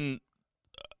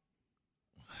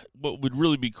 what would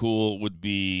really be cool would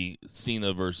be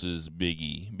Cena versus Big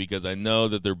E, because I know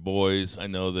that they're boys. I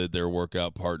know that they're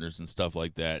workout partners and stuff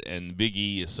like that. And Big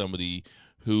E is somebody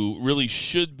who really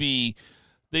should be.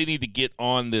 They need to get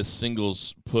on this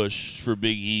singles push for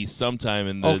Big E sometime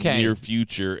in the near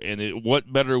future. And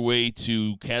what better way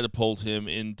to catapult him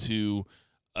into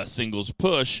a singles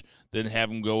push than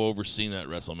have him go over Cena at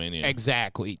WrestleMania?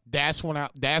 Exactly. That's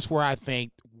where I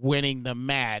think winning the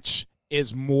match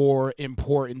is more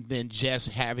important than just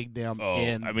having them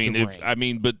in the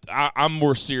ring. But I'm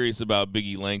more serious about Big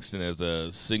E Langston as a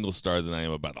single star than I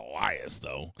am about Elias,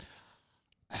 though.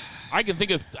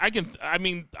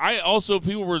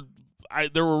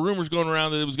 There were rumors going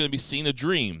around that it was going to be Cena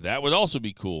Dream. That would also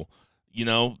be cool.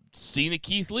 Cena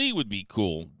Keith Lee would be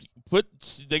cool.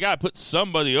 They got to put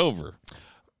somebody over.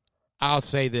 I'll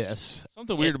say this.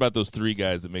 Something weird about those three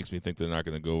guys that makes me think they're not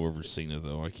going to go over Cena,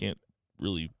 though. I can't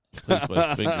really place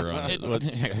my finger on it. What do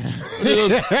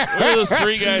those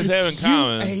three guys have in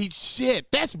common? Hey, shit.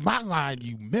 That's my line,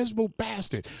 you miserable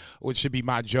bastard. Which should be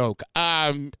my joke.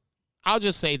 I'll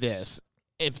just say this.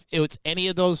 If it's any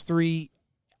of those three,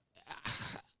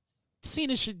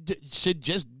 Cena should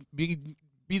just be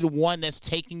the one that's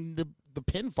taking the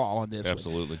pinfall on this.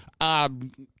 Absolutely.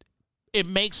 It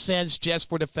makes sense just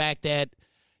for the fact that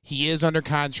he is under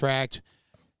contract.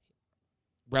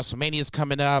 WrestleMania is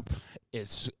coming up.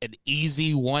 It's an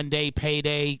easy one-day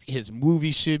payday. His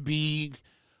movie should be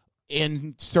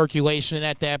in circulation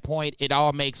at that point. It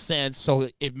all makes sense. So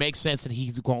it makes sense that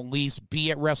he's going to at least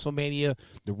be at WrestleMania.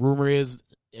 The rumor is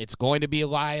it's going to be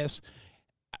Elias.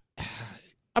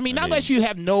 Unless you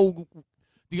have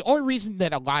the only reason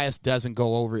that Elias doesn't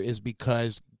go over is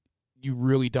because you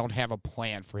really don't have a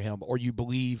plan for him, or you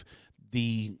believe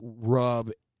the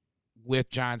rub with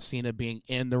John Cena being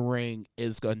in the ring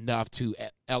is enough to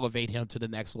elevate him to the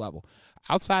next level.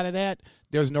 Outside of that,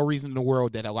 there's no reason in the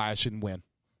world that Elias shouldn't win.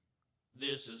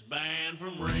 This is banned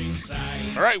from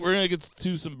Ringside. All right, we're going to get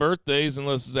to some birthdays,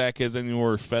 unless Zach has any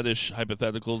more fetish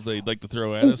hypotheticals they'd like to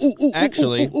throw at us.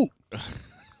 Actually.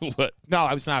 What? No,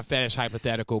 it's not fetish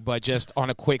hypothetical, but just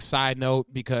on a quick side note,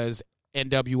 because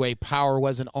NWA Power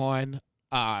wasn't on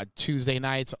Tuesday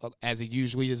nights as it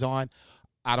usually is on.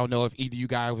 I don't know if either you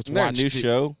guys watched a new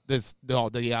show.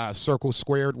 The Circle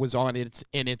Squared was on. It's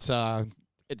the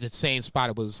same spot.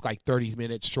 It was like 30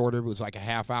 minutes shorter. It was like a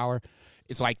half hour.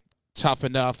 It's like Tough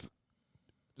Enough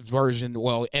version.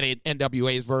 Well,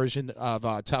 NWA's version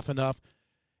of Tough Enough.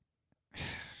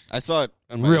 I saw it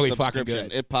on my really subscription. fucking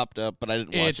good. It popped up, but I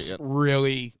didn't watch it yet. It's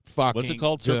really fucking What's it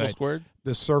called? Circle good. Squared?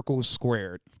 The Circle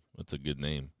Squared. That's a good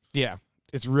name. Yeah.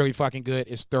 It's really fucking good.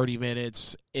 It's 30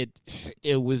 minutes.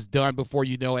 It was done before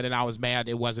you know it, and I was mad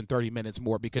it wasn't 30 minutes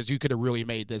more, because you could have really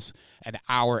made this an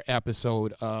hour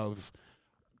episode of,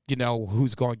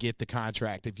 who's going to get the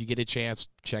contract. If you get a chance,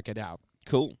 check it out.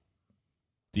 Cool.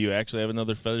 Do you actually have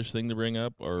another fetish thing to bring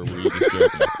up, or were you just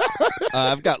joking?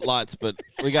 I've got lots, but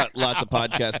we got lots of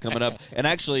podcasts coming up. And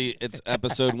actually, it's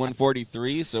episode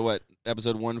 143, so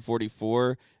episode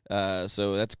 144?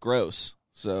 So that's gross.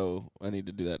 So I need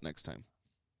to do that next time.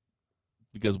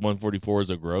 Because 144 is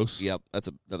a gross? Yep, that's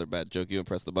another bad joke. You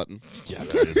press the button. Yeah,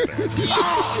 that is bad.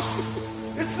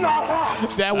 It's not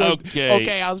hot. That was,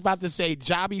 Okay. I was about to say,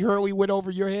 Jobby Hurley went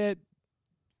over your head.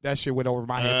 That shit went over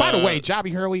my head. By the way,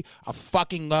 Jobby Hurley, I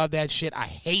fucking love that shit. I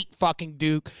hate fucking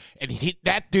Duke. And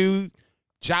that dude,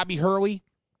 Jobby Hurley,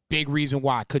 big reason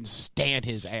why I couldn't stand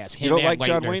his ass. You don't like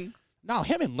John Wayne? No,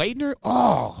 him and Leitner,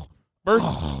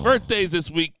 Birthdays this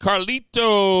week.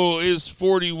 Carlito is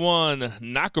 41.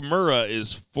 Nakamura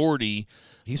is 40.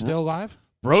 He's still alive?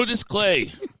 Brodus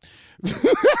Clay.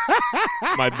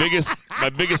 my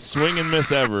biggest swing and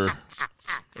miss ever.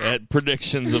 at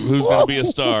predictions of who's going to be a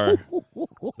star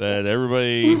that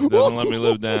everybody doesn't let me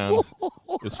live down.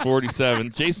 It's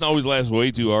 47. Jason always laughs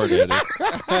way too hard at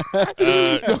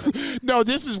it. No,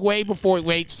 this is way before.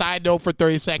 Wait, side note for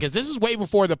 30 seconds. This is way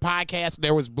before the podcast.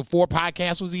 Before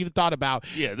podcast was even thought about.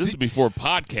 Yeah, this is before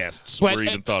podcasts were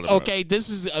even thought about. Okay, this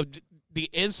is the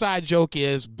inside joke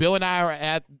is Bill and I are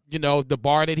at, the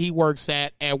bar that he works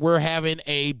at, and we're having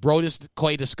a Brodus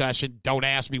Clay discussion. Don't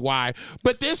ask me why.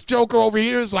 But this joker over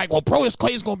here is like, well, Brodus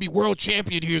Clay is going to be world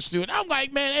champion here soon. I'm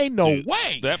like, man, ain't no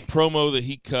way. That promo that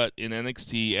he cut in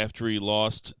NXT after he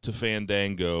lost to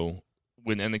Fandango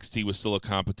when NXT was still a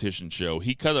competition show,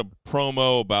 he cut a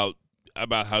promo about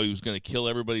how he was going to kill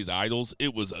everybody's idols.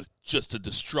 It was just a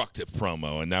destructive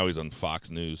promo, and now he's on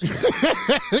Fox News.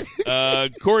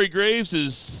 Corey Graves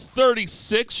is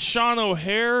 36. Sean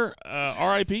O'Hare,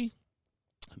 R.I.P.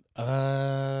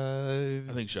 I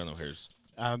think Sean O'Hare's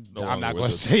I'm not going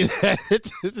to say that.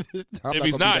 If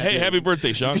he's not, hey, happy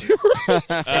birthday, Sean.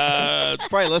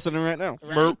 Probably listening right now.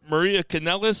 Maria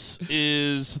Kanellis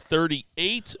is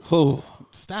 38. Oh,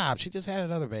 stop. She just had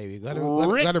another baby. Let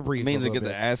her breathe. Means to get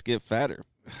the ass get fatter.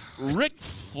 Ric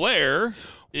Flair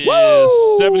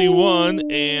is 71.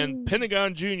 And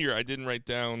Pentagon Jr., I didn't write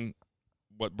down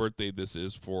what birthday this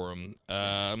is for him.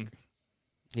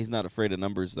 He's not afraid of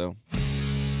numbers, though.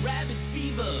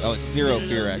 Oh, it's Zero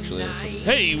Fear, actually.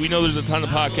 Hey, we know there's a ton of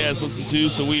podcasts to listen to,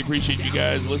 so we appreciate you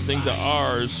guys listening to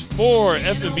ours. For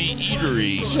F B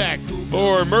Eatery. Check.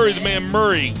 For Murray the Man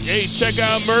Murray. Hey, check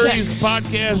out Murray's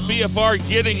podcast, BFR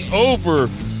Getting Over.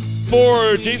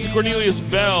 For Jason Cornelius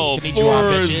Bell.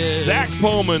 For Zach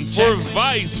Pullman. For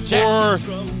Vice. For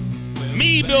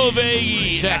me, Bill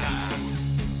Vagey. Check.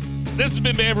 This has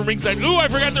been Man from Ringside. Ooh, I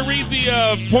forgot to read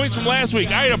the points from last week.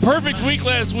 I had a perfect week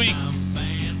last week.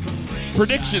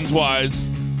 Predictions-wise,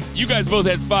 you guys both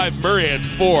had 5. Murray had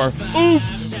 4. Oof!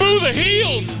 Boo the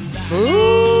heels! Boo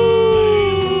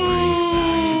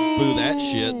that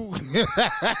shit.